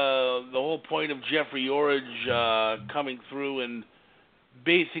 basically, the whole point of Jeffrey Orridge coming through and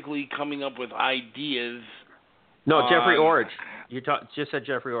basically coming up with ideas. No, Jeffrey Orridge. You just said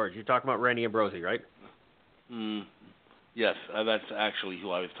Jeffrey Orridge. You're talking about Randy Ambrosie, right? Yes, that's actually who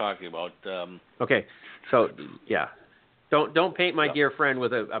I was talking about. Okay, so yeah, don't paint my dear friend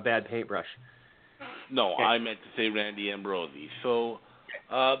with a bad paintbrush. No, okay. I meant to say Randy Ambrosie. So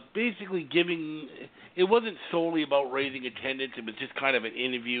basically it wasn't solely about raising attendance. It was just kind of an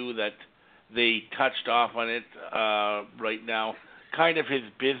interview that they touched off on it right now. Kind of his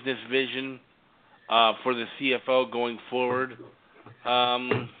business vision for the CFL going forward.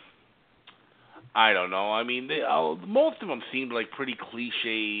 I don't know. I mean, most of them seemed like pretty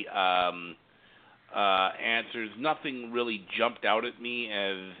cliche answers. Nothing really jumped out at me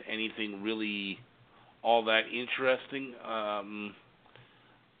as anything really all that interesting. I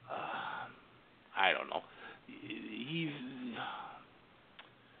don't know. He's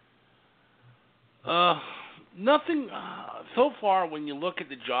nothing so far. When you look at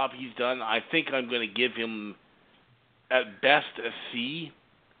the job he's done, I think I'm going to give him at best a C.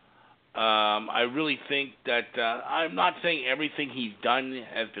 I really think that I'm not saying everything he's done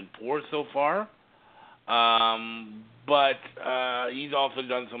has been poor so far, but he's also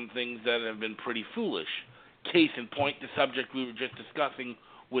done some things that have been pretty foolish. Case in point, the subject we were just discussing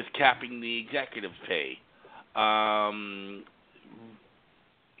with capping the executive pay.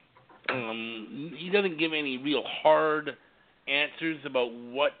 He doesn't give any real hard answers about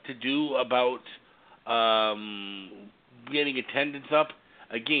what to do about getting attendance up.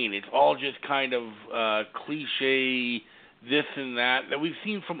 Again, it's all just kind of cliche, this and that we've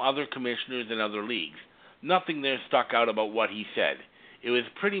seen from other commissioners in other leagues. Nothing there stuck out about what he said. It was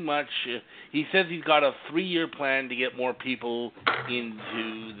pretty much, he says he's got a 3-year plan to get more people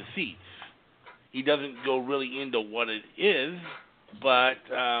into the seats. He doesn't go really into what it is, but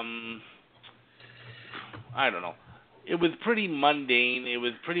I don't know. It was pretty mundane. It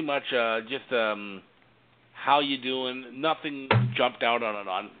was pretty much just how you doing. Nothing jumped out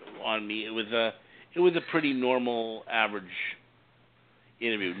on me. It was a pretty normal, average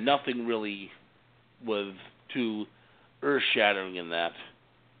interview. Nothing really was too earth-shattering in that.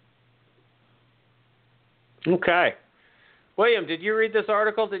 Okay. William, did you read this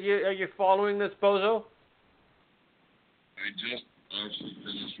article? Are you following this bozo? I just actually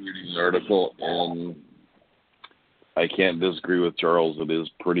finished reading the article, and I can't disagree with Charles. It is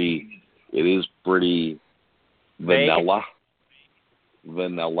pretty vanilla.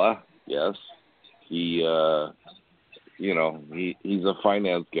 Vanilla, yes. He, he's a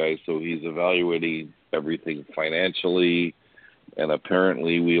finance guy, so he's evaluating everything financially, and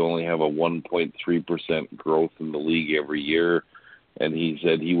apparently we only have a 1.3% growth in the league every year, and he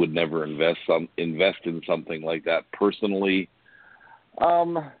said he would never invest in something like that personally.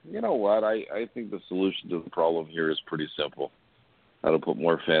 You know what? I think the solution to the problem here is pretty simple. How to put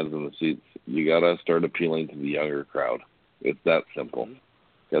more fans in the seats. You got to start appealing to the younger crowd. It's that simple.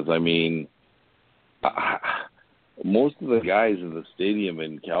 Because, I mean, most of the guys in the stadium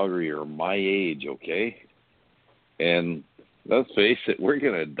in Calgary are my age, okay? And let's face it, we're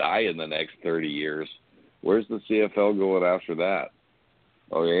going to die in the next 30 years. Where's the CFL going after that?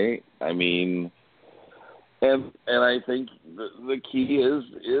 Okay? I mean, and I think the key is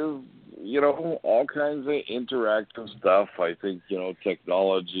all kinds of interactive stuff. I think,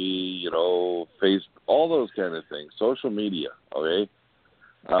 technology, face, all those kind of things, social media, okay?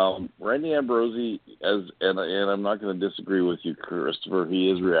 Randy Ambrosie, and I'm not going to disagree with you, Christopher,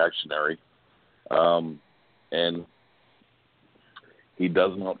 he is reactionary. And he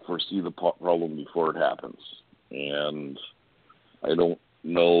does not foresee the problem before it happens. And I don't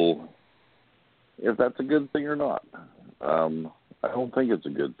know if that's a good thing or not. I don't think it's a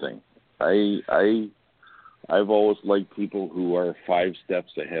good thing. I've always liked people who are 5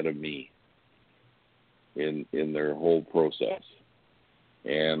 steps ahead of me in their whole process,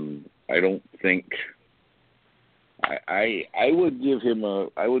 and I don't think I would give him a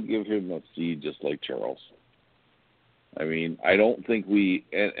C, just like Charles. I mean, I don't think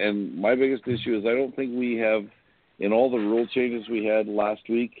and my biggest issue is I don't think we have, in all the rule changes we had last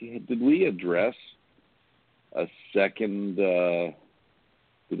week, did we address a second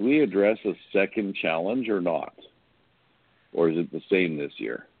challenge or not? Or is it the same this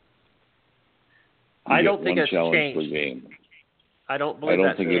year? I don't think it's changed. Per game. I don't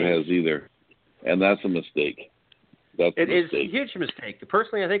think it has either. And that's a mistake. It is a huge mistake.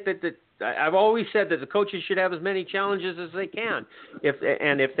 Personally, I think that I've always said that the coaches should have as many challenges as they can.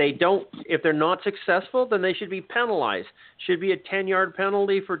 If they're not successful, then they should be penalized. Should be a 10-yard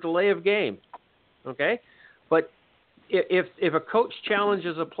penalty for delay of game. Okay? But if a coach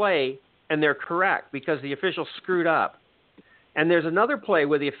challenges a play and they're correct because the official screwed up, and there's another play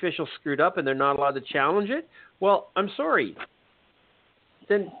where the official screwed up and they're not allowed to challenge it, well, I'm sorry.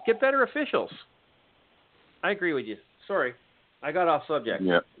 Then get better officials. I agree with you. Sorry, I got off subject.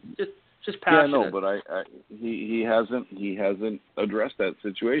 Yeah. Just passionate. Yeah, no, but he hasn't addressed that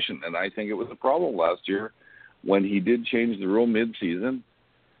situation, and I think it was a problem last year when he did change the rule mid-season,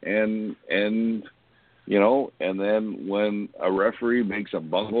 and you know, and then when a referee makes a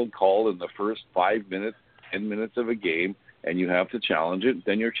bungled call in the first 5 minutes, 10 minutes of a game, and you have to challenge it,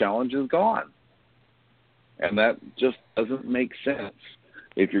 then your challenge is gone, and that just doesn't make sense.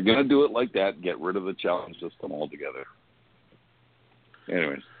 If you're going to do it like that, get rid of the challenge system altogether.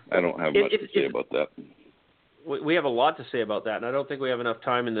 Anyways, I don't have much to say about that. We have a lot to say about that, and I don't think we have enough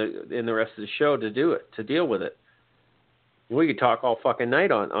time in the rest of the show to deal with it. We could talk all fucking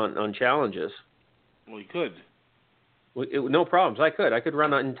night on challenges. We could. No problems. I could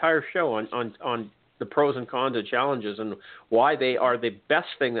run an entire show on the pros and cons of challenges and why they are the best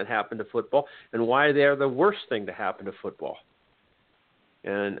thing that happened to football and why they are the worst thing to happen to football.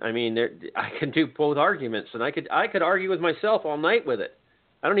 And I mean, I can do both arguments, and I could argue with myself all night with it.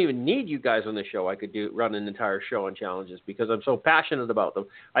 I don't even need you guys on the show. I could run an entire show on challenges because I'm so passionate about them.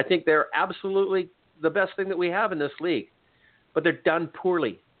 I think they're absolutely the best thing that we have in this league, but they're done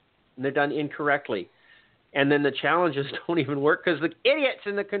poorly, and they're done incorrectly. And then the challenges don't even work because the idiots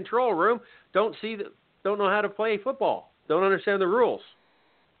in the control room don't know how to play football, don't understand the rules.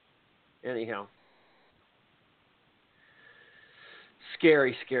 Anyhow.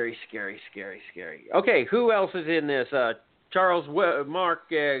 Scary. Okay, who else is in this? Charles,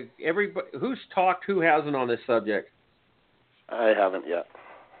 Mark, everybody. Who's talked? Who hasn't on this subject? I haven't yet.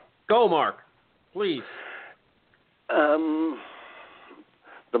 Go, Mark, please. The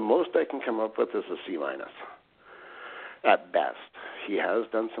most I can come up with is a C-. At best. He has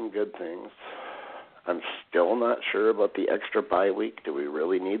done some good things. I'm still not sure about the extra bye week. Do we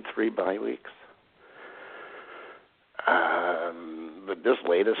really need 3 bye weeks? But this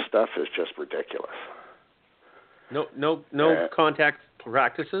latest stuff is just ridiculous. No contact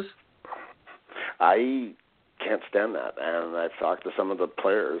practices? I can't stand that. And I've talked to some of the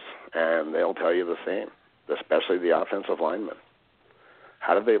players, and they'll tell you the same, especially the offensive linemen.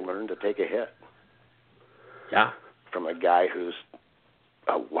 How do they learn to take a hit? Yeah. From a guy who's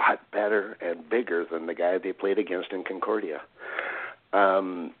a lot better and bigger than the guy they played against in Concordia.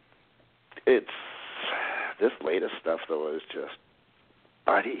 This latest stuff, though, is just,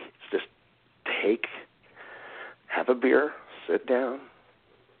 buddy, just have a beer, sit down,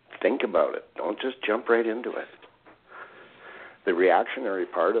 think about it. Don't just jump right into it. The reactionary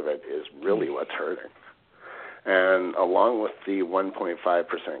part of it is really what's hurting. And along with the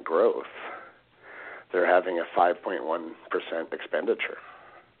 1.5% growth, they're having a 5.1% expenditure.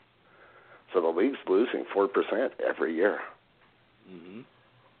 So the league's losing 4% every year. Mm-hmm.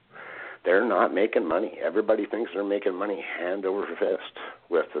 They're not making money. Everybody thinks they're making money hand over fist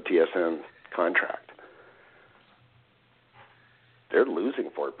with the TSN contract. They're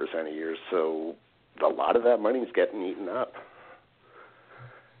losing 4% a year, so a lot of that money is getting eaten up.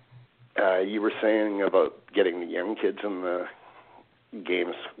 You were saying about getting the young kids in the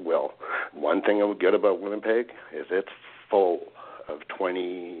games. Well, one thing good about Winnipeg is it's full of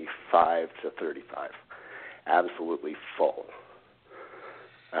 25 to 35. Absolutely full.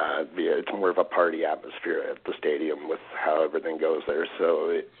 It's more of a party atmosphere at the stadium with how everything goes there,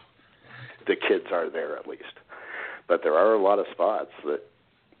 so the kids are there at least. But there are a lot of spots that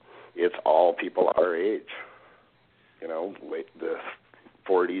it's all people our age, late the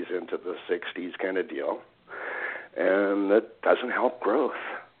 40s into the 60s kind of deal, and that doesn't help growth.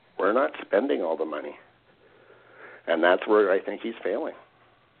 We're not spending all the money. And that's where I think he's failing.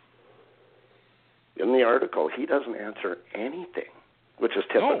 In the article, he doesn't answer anything, which is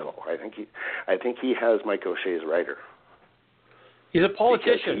typical. No. I think he has Mike O'Shea's writer. He's a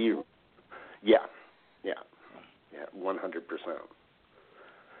politician. Yeah, 100%.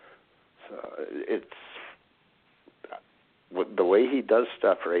 So it's the way he does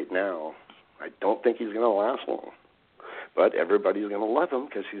stuff right now. I don't think he's going to last long, but everybody's going to love him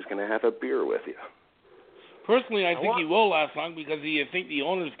because he's going to have a beer with you. Personally, I think he will last long because I think the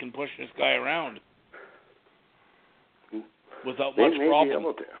owners can push this guy around without much problem. Be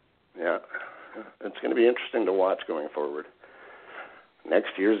able to. Yeah, it's going to be interesting to watch going forward. Next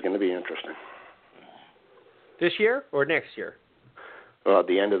year is going to be interesting. This year or next year? Well, at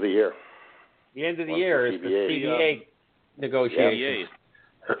the end of the year. The end of the year is the CBA negotiations.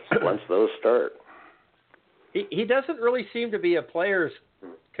 Once those start. He doesn't really seem to be a player's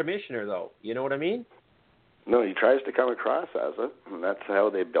commissioner, though. You know what I mean? No, he tries to come across as it, and that's how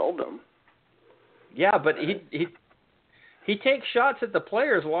they build him. Yeah, but he takes shots at the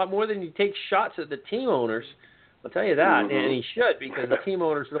players a lot more than he takes shots at the team owners. I'll tell you that, and he should, because the team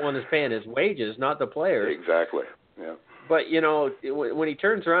owners are the one that's paying his wages, not the players. Exactly, yeah. But, when he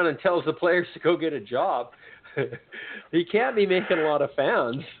turns around and tells the players to go get a job, he can't be making a lot of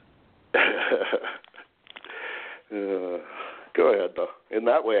fans. Go ahead, though. In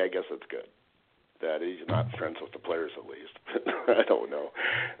that way, I guess it's good that he's not friends with the players, at least. I don't know.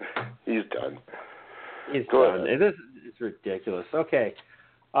 He's done. He's done. It's ridiculous. Okay.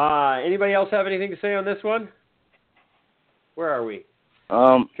 Anybody else have anything to say on this one? Where are we?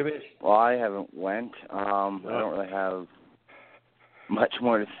 Well, I haven't went. I don't really have much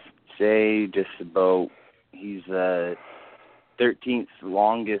more to say. Just about he's the 13th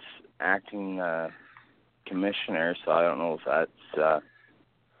longest acting commissioner, so I don't know if that's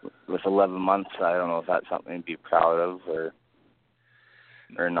with 11 months. I don't know if that's something to be proud of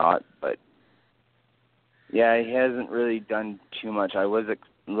or not. But yeah, he hasn't really done too much. I was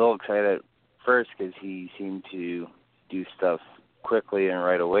a little excited at first because he seemed to do stuff quickly and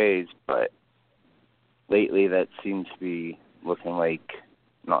right away, but lately that seems to be looking like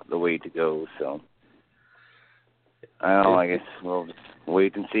not the way to go. So I don't know. I guess we'll just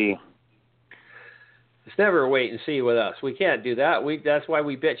wait and see. It's never a wait and see with us. We can't do that. That's why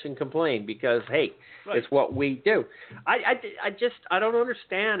we bitch and complain, because hey, right. It's what we do. I don't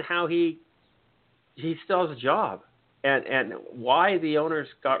understand how he still has a job and why the owners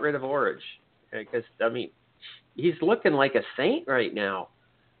got rid of Orridge. Because he's looking like a saint right now.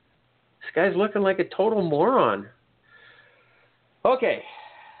 This guy's looking like a total moron. Okay.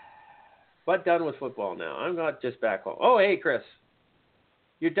 But done with football now. I'm not just back home. Oh, hey, Chris.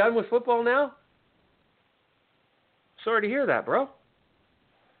 You're done with football now? Sorry to hear that, bro.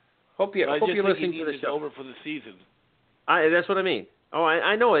 Hope you're listening to the show. Over for the season. That's what I mean. Oh,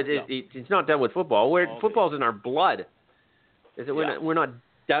 I know it's not done with football. Football's in our blood. We're not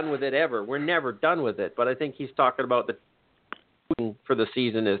done with it ever. We're never done with it. But I think he's talking about the for the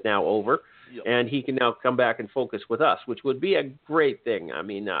season is now over, and he can now come back and focus with us, which would be a great thing.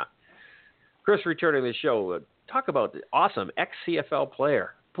 Chris returning to the show. Talk about the awesome ex-CFL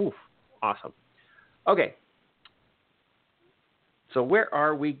player. Poof, awesome. Okay. So where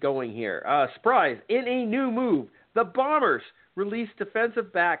are we going here? Surprise, in a new move, the Bombers released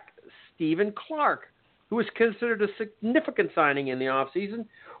defensive back Stephen Clark, who was considered a significant signing in the offseason.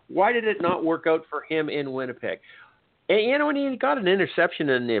 Why did it not work out for him in Winnipeg? And, when he got an interception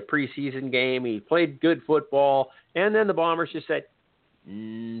in the preseason game, he played good football, and then the Bombers just said,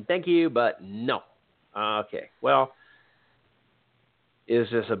 thank you, but no. Okay, well, is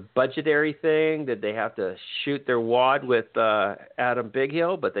this a budgetary thing? Did they have to shoot their wad with Adam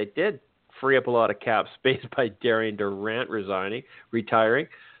Bighill? But they did free up a lot of cap space by Darian Durant retiring.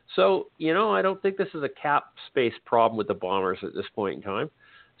 So, I don't think this is a cap space problem with the Bombers at this point in time.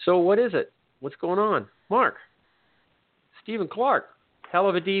 So what is it? What's going on? Mark, Stephen Clark, hell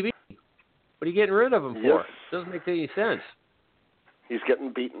of a DB. What are you getting rid of him for? Doesn't make any sense. He's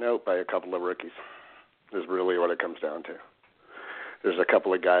getting beaten out by a couple of rookies is really what it comes down to. There's a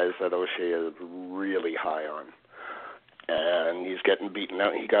couple of guys that O'Shea is really high on, and he's getting beaten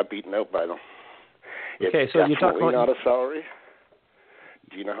out. He got beaten out by them. Okay, it's so you're talking about not a salary.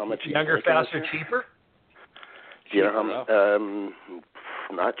 Do you know how much younger, faster, cheaper? Do you know how much?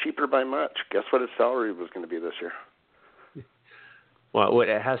 Not cheaper by much. Guess what his salary was going to be this year? Well,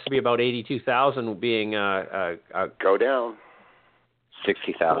 it has to be about $82,000. Being go down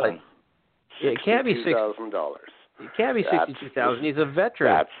 $60,000. It can't be $60,000. It can't be $62,000. He's a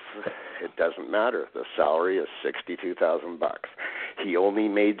veteran. It doesn't matter. The salary is $62,000. He only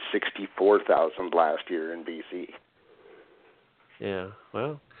made $64,000 last year in BC. Yeah.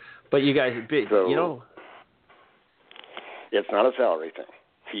 Well, but you guys, So, you know, it's not a salary thing.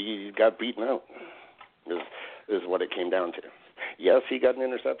 He got beaten out. Is what it came down to. Yes, he got an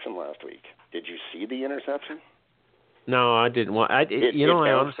interception last week. Did you see the interception? No, I didn't want. I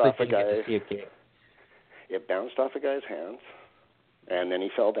honestly didn't get to see it. It bounced off a guy's hands, and then he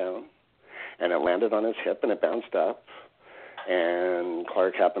fell down, and it landed on his hip, and it bounced up, and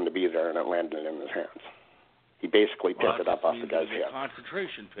Clark happened to be there, and it landed in his hands. He basically picked it up off the guy's hip.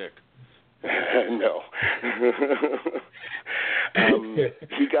 Concentration pick. No.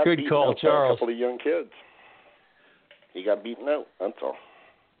 He got Good beaten call, out by Charles. a couple of young kids. He got beaten out. That's all.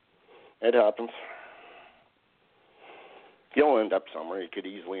 It happens. He'll end up somewhere. He could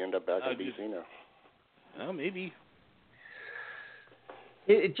easily end up back in BC now. Well, maybe.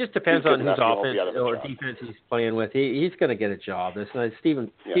 It just depends on whose offense or defense he's playing with. He's going to get a job.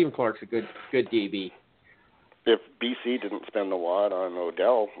 Stephen Clark's a good DB. If BC didn't spend a lot on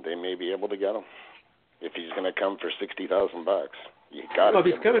Odell, they may be able to get him. If he's going to come for $60,000, you got to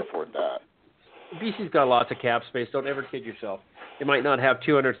be able to afford that. BC's got lots of cap space. Don't ever kid yourself. They might not have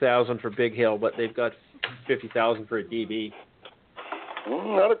 $200,000 for Big Hill, but they've got $50,000 for a DB.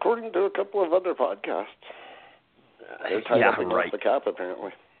 Not according to a couple of other podcasts. They're tied up against the cap,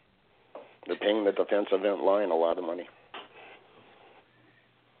 apparently. They're paying the defensive end line a lot of money.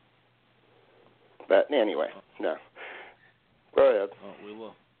 But anyway, no. Go ahead.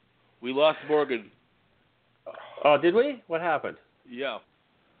 Oh, we lost Morgan. Oh, did we? What happened? Yeah.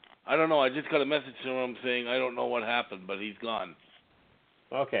 I don't know. I just got a message from him saying I don't know what happened, but he's gone.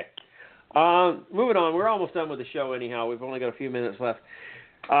 Okay. Moving on. We're almost done with the show anyhow. We've only got a few minutes left.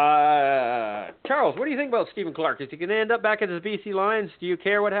 Charles, what do you think about Stephen Clark? Is he going to end up back at the BC Lions? Do you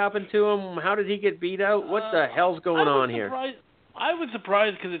care what happened to him? How did he get beat out? What the hell's going on here? I was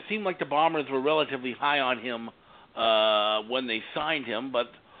surprised because it seemed like the Bombers were relatively high on him when they signed him,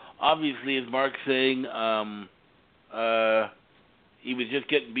 but obviously, as Mark's saying, he was just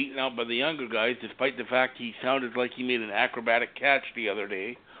getting beaten out by the younger guys, despite the fact he sounded like he made an acrobatic catch the other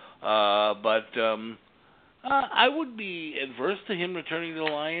day. But I would be adverse to him returning to the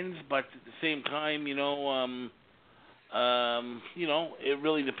Lions, but at the same time, it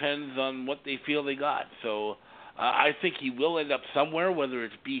really depends on what they feel they got. So I think he will end up somewhere, whether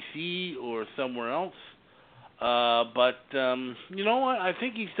it's BC or somewhere else. But you know what? I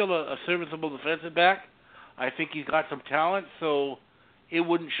think he's still a serviceable defensive back. I think he's got some talent, so it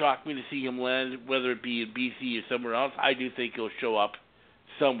wouldn't shock me to see him land, whether it be in BC or somewhere else. I do think he'll show up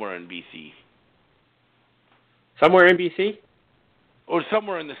somewhere in BC. Somewhere in BC? Or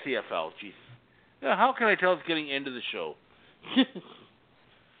somewhere in the CFL, jeez. Yeah, how can I tell it's getting into the show?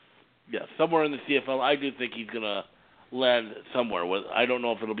 Yeah, somewhere in the CFL. I do think he's going to land somewhere. I don't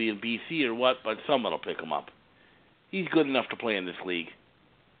know if it'll be in BC or what, but someone will pick him up. He's good enough to play in this league.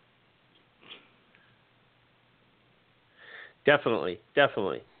 Definitely.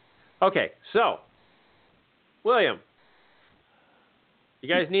 Okay, so, William, you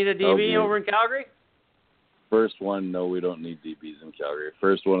guys need a DB over in Calgary? First one, no, we don't need DBs in Calgary.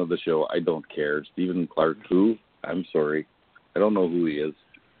 First one of the show, I don't care. Stephen Clark, who? I'm sorry. I don't know who he is.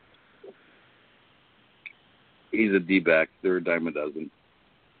 He's a D-back. They're a dime a dozen.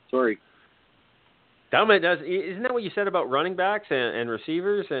 Sorry. Dime a dozen. Isn't that what you said about running backs and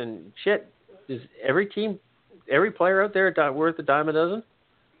receivers and shit? Is every player out there worth a dime a dozen?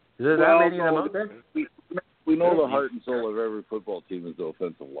 Is there that many of them out there? We know the heart and soul of every football team is the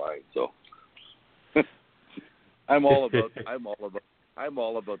offensive line, so I'm all about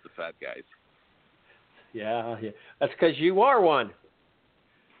the fat guys. Yeah. That's because you are one.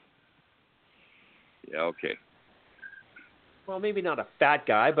 Yeah, okay. Well, maybe not a fat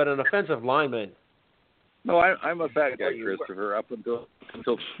guy, but an offensive lineman. No, I'm a fat guy, Christopher. Up until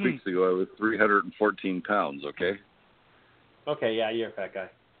 2 weeks ago, I was 314 pounds, okay? Okay, yeah, you're a fat guy.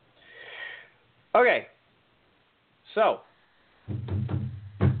 Okay. So,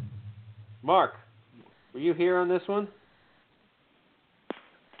 Mark, were you here on this one?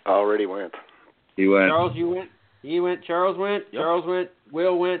 I already went. He went. Charles, you went? He went. Charles went. Yep. Charles went.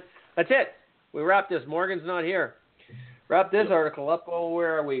 Will went. That's it. We wrapped this. Morgan's not here. Wrap this article up. Oh,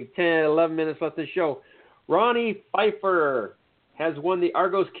 where are we? 10, 11 minutes left of the show. Ronnie Pfeiffer has won the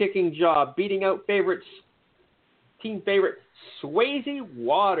Argos kicking job, beating out team favorite Swayze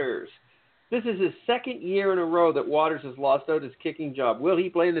Waters. This is his second year in a row that Waters has lost out his kicking job. Will he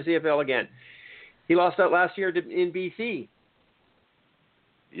play in the CFL again? He lost out last year in BC.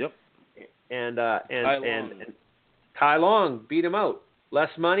 Yep. And Ty Long beat him out. Less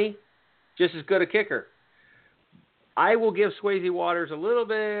money, just as good a kicker. I will give Swayze Waters a little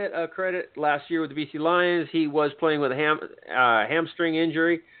bit of credit. Last year with the BC Lions, he was playing with a hamstring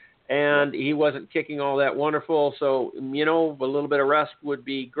injury, and he wasn't kicking all that wonderful. So, a little bit of rest would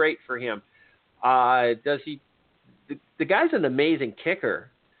be great for him. The guy's an amazing kicker.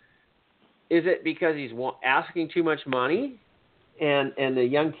 Is it because he's asking too much money, and the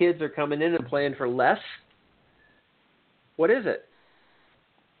young kids are coming in and playing for less? What is it?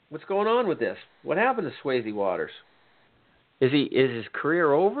 What's going on with this? What happened to Swayze Waters? Is his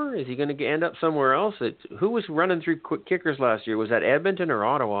career over? Is he going to end up somewhere else? Who was running through quick kickers last year? Was that Edmonton or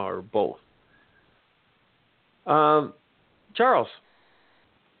Ottawa or both? Charles.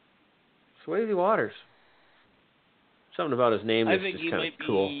 Swayze Waters. Something about his name is just kind of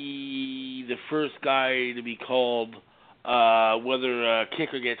cool. I think he might be the first guy to be called whether a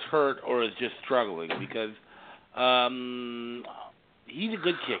kicker gets hurt or is just struggling, because he's a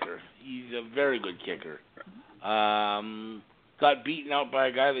good kicker. He's a very good kicker. Got beaten out by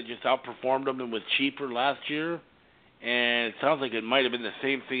a guy that just outperformed him and was cheaper last year, and it sounds like it might have been the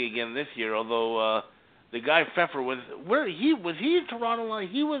same thing again this year. Although the guy Pfeffer was he in Toronto?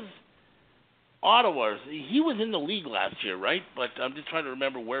 He was Ottawa. He was in the league last year, right? But I'm just trying to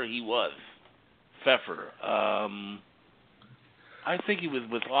remember where he was. Pfeffer. I think he was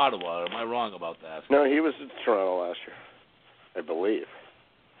with Ottawa. Am I wrong about that? No, he was in Toronto last year, I believe.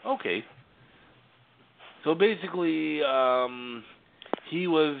 Okay. So basically, he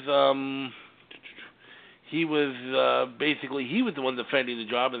was the one defending the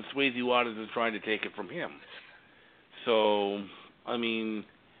job, and Swayze Waters was trying to take it from him. So,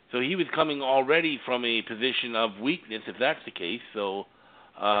 so he was coming already from a position of weakness, if that's the case. So,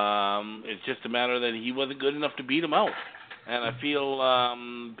 it's just a matter that he wasn't good enough to beat him out. And I feel,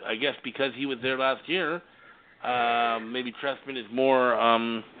 I guess because he was there last year, maybe Trestman is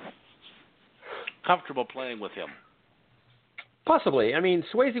more comfortable playing with him. Possibly.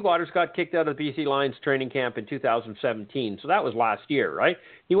 Swayze Waters got kicked out of the BC Lions training camp in 2017, so that was last year, right?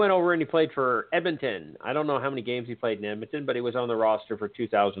 He went over and he played for Edmonton. I don't know how many games he played in Edmonton, but he was on the roster for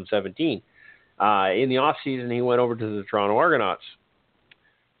 2017. In the off season, he went over to the Toronto Argonauts.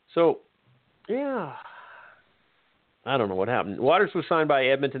 So, yeah, I don't know what happened. Waters was signed by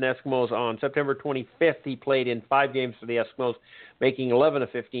Edmonton Eskimos on September 25th. He played in 5 games for the Eskimos, making 11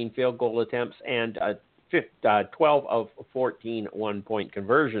 of 15 field goal attempts and 12 of 14 one-point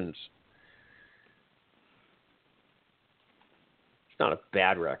conversions. It's not a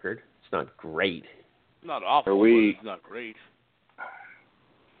bad record. It's not great. Not awful, but it's not great.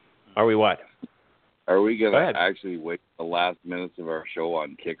 Are we what? Are we going to actually wait the last minutes of our show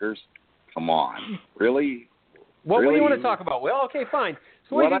on kickers? Come on. Really? What do you want to talk about? Well, okay, fine.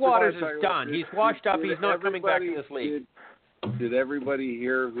 Swayze Waters is done. He's washed up. He's not coming back to this league. Did everybody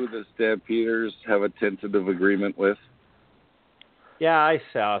hear who the Stampeders have a tentative agreement with? Yeah, I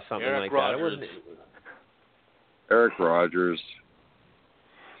saw something Eric like Rogers. that. Eric Rogers.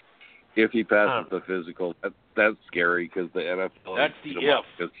 If he passes the physical, that's scary because the NFL. That's the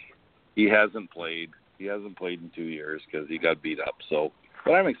if. He hasn't played. He hasn't played in 2 years because he got beat up. So,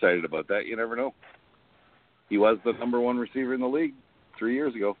 but I'm excited about that. You never know. He was the number 1 receiver in the league 3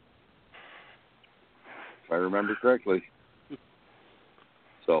 years ago, if I remember correctly.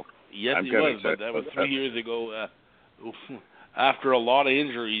 So yes, I'm he was, but that was 3 years ago. After a lot of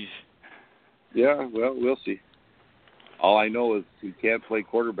injuries. Yeah, well, we'll see. All I know is he can't play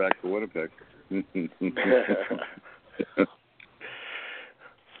quarterback for Winnipeg. And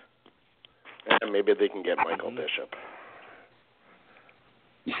maybe they can get Michael Bishop.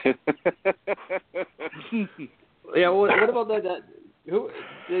 Yeah, what about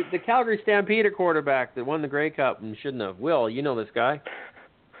the Calgary Stampeder quarterback that won the Grey Cup and shouldn't have? Will, you know this guy?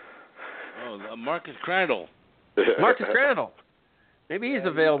 Oh, Marcus Crandall. Marcus Crandall. Maybe he's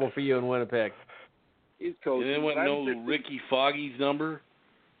available for you in Winnipeg. He's coaching. Does anyone know Ricky Foggy's number?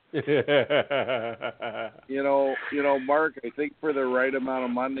 You know, Mark, I think for the right amount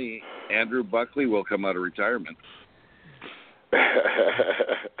of money, Andrew Buckley will come out of retirement.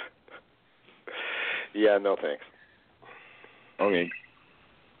 Yeah, no thanks. Okay.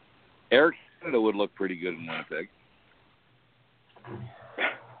 Eric Canada would look pretty good in Winnipeg.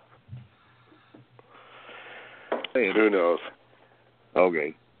 Who knows?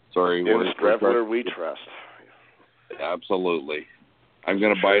 Okay. Sorry. In Strevler, we trust. Absolutely. I'm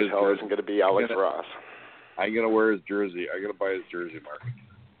going to buy his jersey. Isn't going to be Alex Ross. I'm going to wear his jersey. I'm going to buy his jersey, Mark.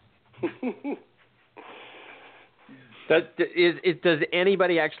 Does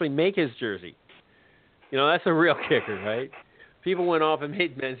anybody actually make his jersey? You know, that's a real kicker, right? People went off and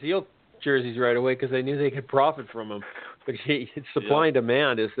made Manziel jerseys right away because they knew they could profit from them. But it's supply and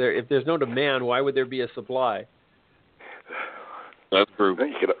demand. If there's no demand, why would there be a supply? That's true.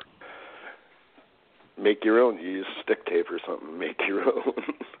 You could make your own. You use stick tape or something. Make your own.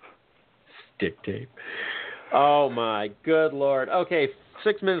 Stick tape. Oh my good Lord. Okay,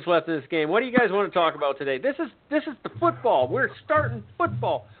 6 minutes left in this game. What do you guys want to talk about today? This is the football. We're starting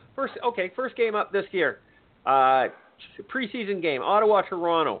football. First game up this year. Preseason game, Ottawa,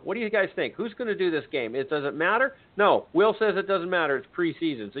 Toronto. What do you guys think? Who's going to do this game? Does it matter? No. Will says it doesn't matter. It's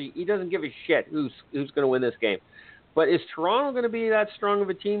preseason, so he doesn't give a shit who's going to win this game. But is Toronto going to be that strong of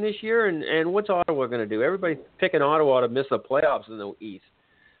a team this year? And what's Ottawa going to do? Everybody's picking Ottawa to miss the playoffs in the East.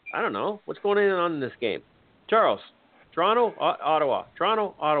 I don't know. What's going on in this game? Charles, Toronto, Ottawa.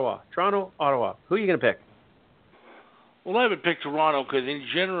 Toronto, Ottawa. Toronto, Ottawa. Who are you going to pick? Well, I would pick Toronto because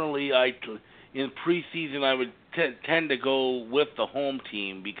in preseason I would tend to go with the home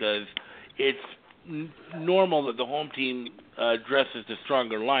team because it's normal that the home team dresses the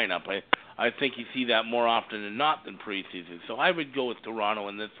stronger lineup. I think you see that more often than not than preseason. So I would go with Toronto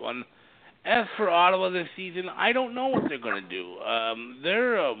in this one. As for Ottawa this season, I don't know what they're going to do.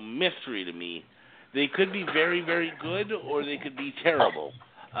 They're a mystery to me. They could be very, very good or they could be terrible.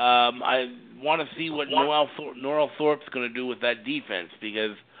 I want to see what Noel Thorpe's going to do with that defense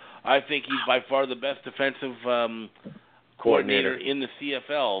because I think he's by far the best defensive coordinator in the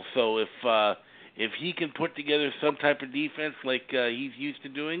CFL. So if he can put together some type of defense like he's used to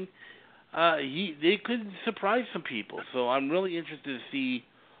doing, they could surprise some people. So I'm really interested to see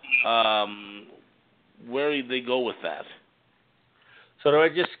where they go with that. So do I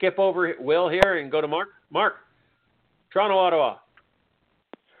just skip over Will here and go to Mark? Mark, Toronto, Ottawa.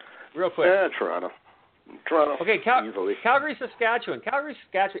 Real quick. Yeah, Toronto. Okay, easily. Calgary, Saskatchewan.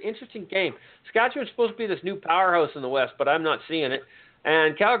 Interesting game. Saskatchewan's supposed to be this new powerhouse in the West, but I'm not seeing it.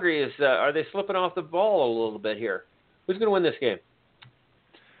 And Calgary is, are they slipping off the ball a little bit here? Who's going to win this game?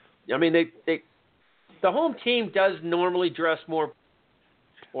 I mean, the home team does normally dress more,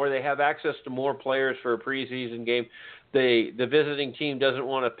 or they have access to more players for a preseason game. The visiting team doesn't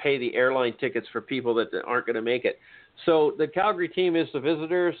want to pay the airline tickets for people that aren't going to make it. So the Calgary team is the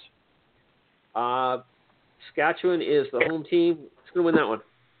visitors. Saskatchewan is the home team. It's going to win that one.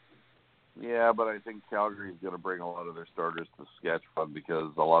 Yeah, but I think Calgary is going to bring a lot of their starters to Saskatchewan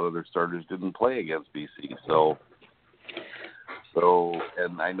because a lot of their starters didn't play against BC. So,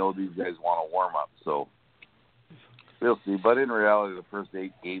 and I know these guys want to warm up, so we'll see. But in reality, the first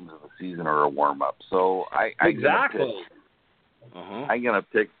 8 games of the season are a warm up. So exactly. I'm going to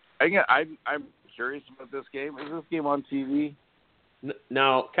pick. I'm curious about this game. Is this game on TV?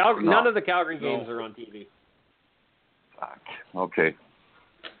 No, none of the Calgary games are on TV. Fuck. Okay.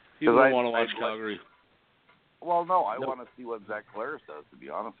 People don't want to watch Calgary. Well, no, I want to see what Zach Claris does, to be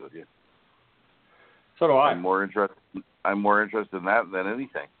honest with you. So do I. I'm more interested in that than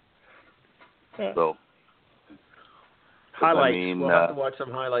anything. Yeah. So highlights. We'll have to watch some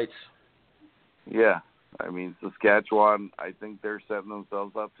highlights. Yeah. I mean, Saskatchewan, I think they're setting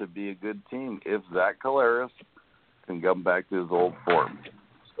themselves up to be a good team if Zach Claris can come back to his old form.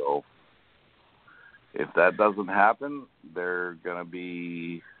 So if that doesn't happen, they're going to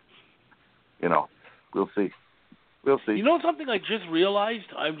be, we'll see. We'll see. You know something I just realized?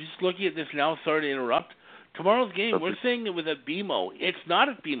 I'm just looking at this now. Sorry to interrupt. Tomorrow's game, we're saying it was at BMO. It's not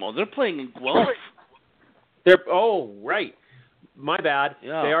at BMO. They're playing in Guelph. Right. My bad.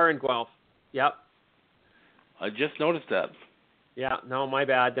 Yeah. They are in Guelph. Yep. I just noticed that. Yeah, no, my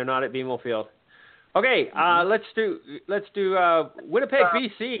bad. They're not at BMO Field. Okay, let's do Winnipeg,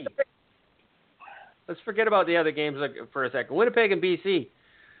 BC. Let's forget about the other games for a second. Winnipeg and BC.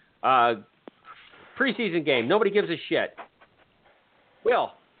 Preseason game. Nobody gives a shit.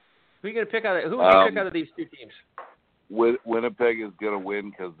 Will, who are you going to pick out? Who are you pick out of these two teams? Winnipeg is going to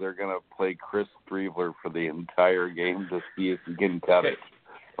win because they're going to play Chris Streveler for the entire game to see if he can cut it.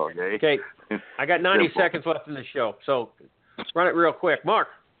 Okay. I got 90 seconds left in the show, so let's run it real quick. Mark,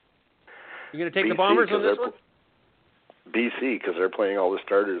 you going to take BC, the Bombers on this one? BC, because they're playing all the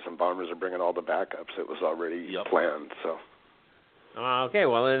starters and Bombers are bringing all the backups. It was already planned. So. Okay,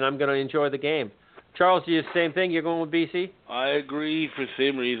 well, then I'm going to enjoy the game. Charles, you same thing? You're going with BC? I agree for the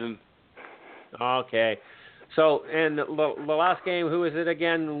same reason. Okay. So, and the last game, who is it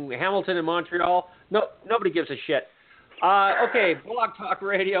again? Hamilton and Montreal? No, nobody gives a shit. Okay, Blog Talk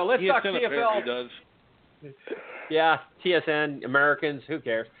Radio. Let's talk CFL. Does. Yeah, TSN, Americans, who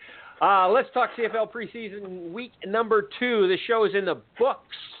cares? Let's talk CFL preseason week number 2. The show is in the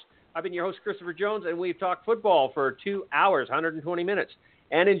books. I've been your host, Christopher Jones, and we've talked football for 2 hours, 120 minutes,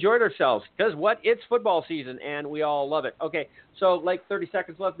 and enjoyed ourselves. Because what? It's football season, and we all love it. Okay, so like 30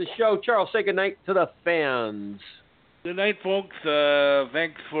 seconds left of the show. Charles, say goodnight to the fans. Good night, folks.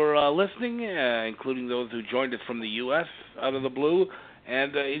 Thanks for listening, including those who joined us from the U.S. out of the blue.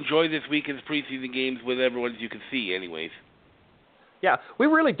 And enjoy this weekend's preseason games with everyone as you can see, anyways. Yeah, we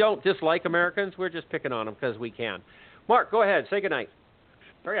really don't dislike Americans. We're just picking on them because we can. Mark, go ahead. Say goodnight.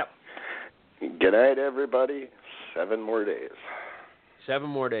 Hurry up. Good night, everybody. 7 more days. 7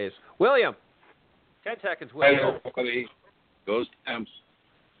 more days. William, 10 seconds, William. Hello, everybody. Goes Temps.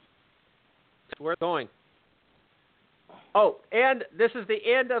 We're going. Oh, and this is the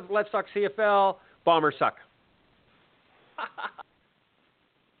end of Let's Talk CFL. Bombers suck.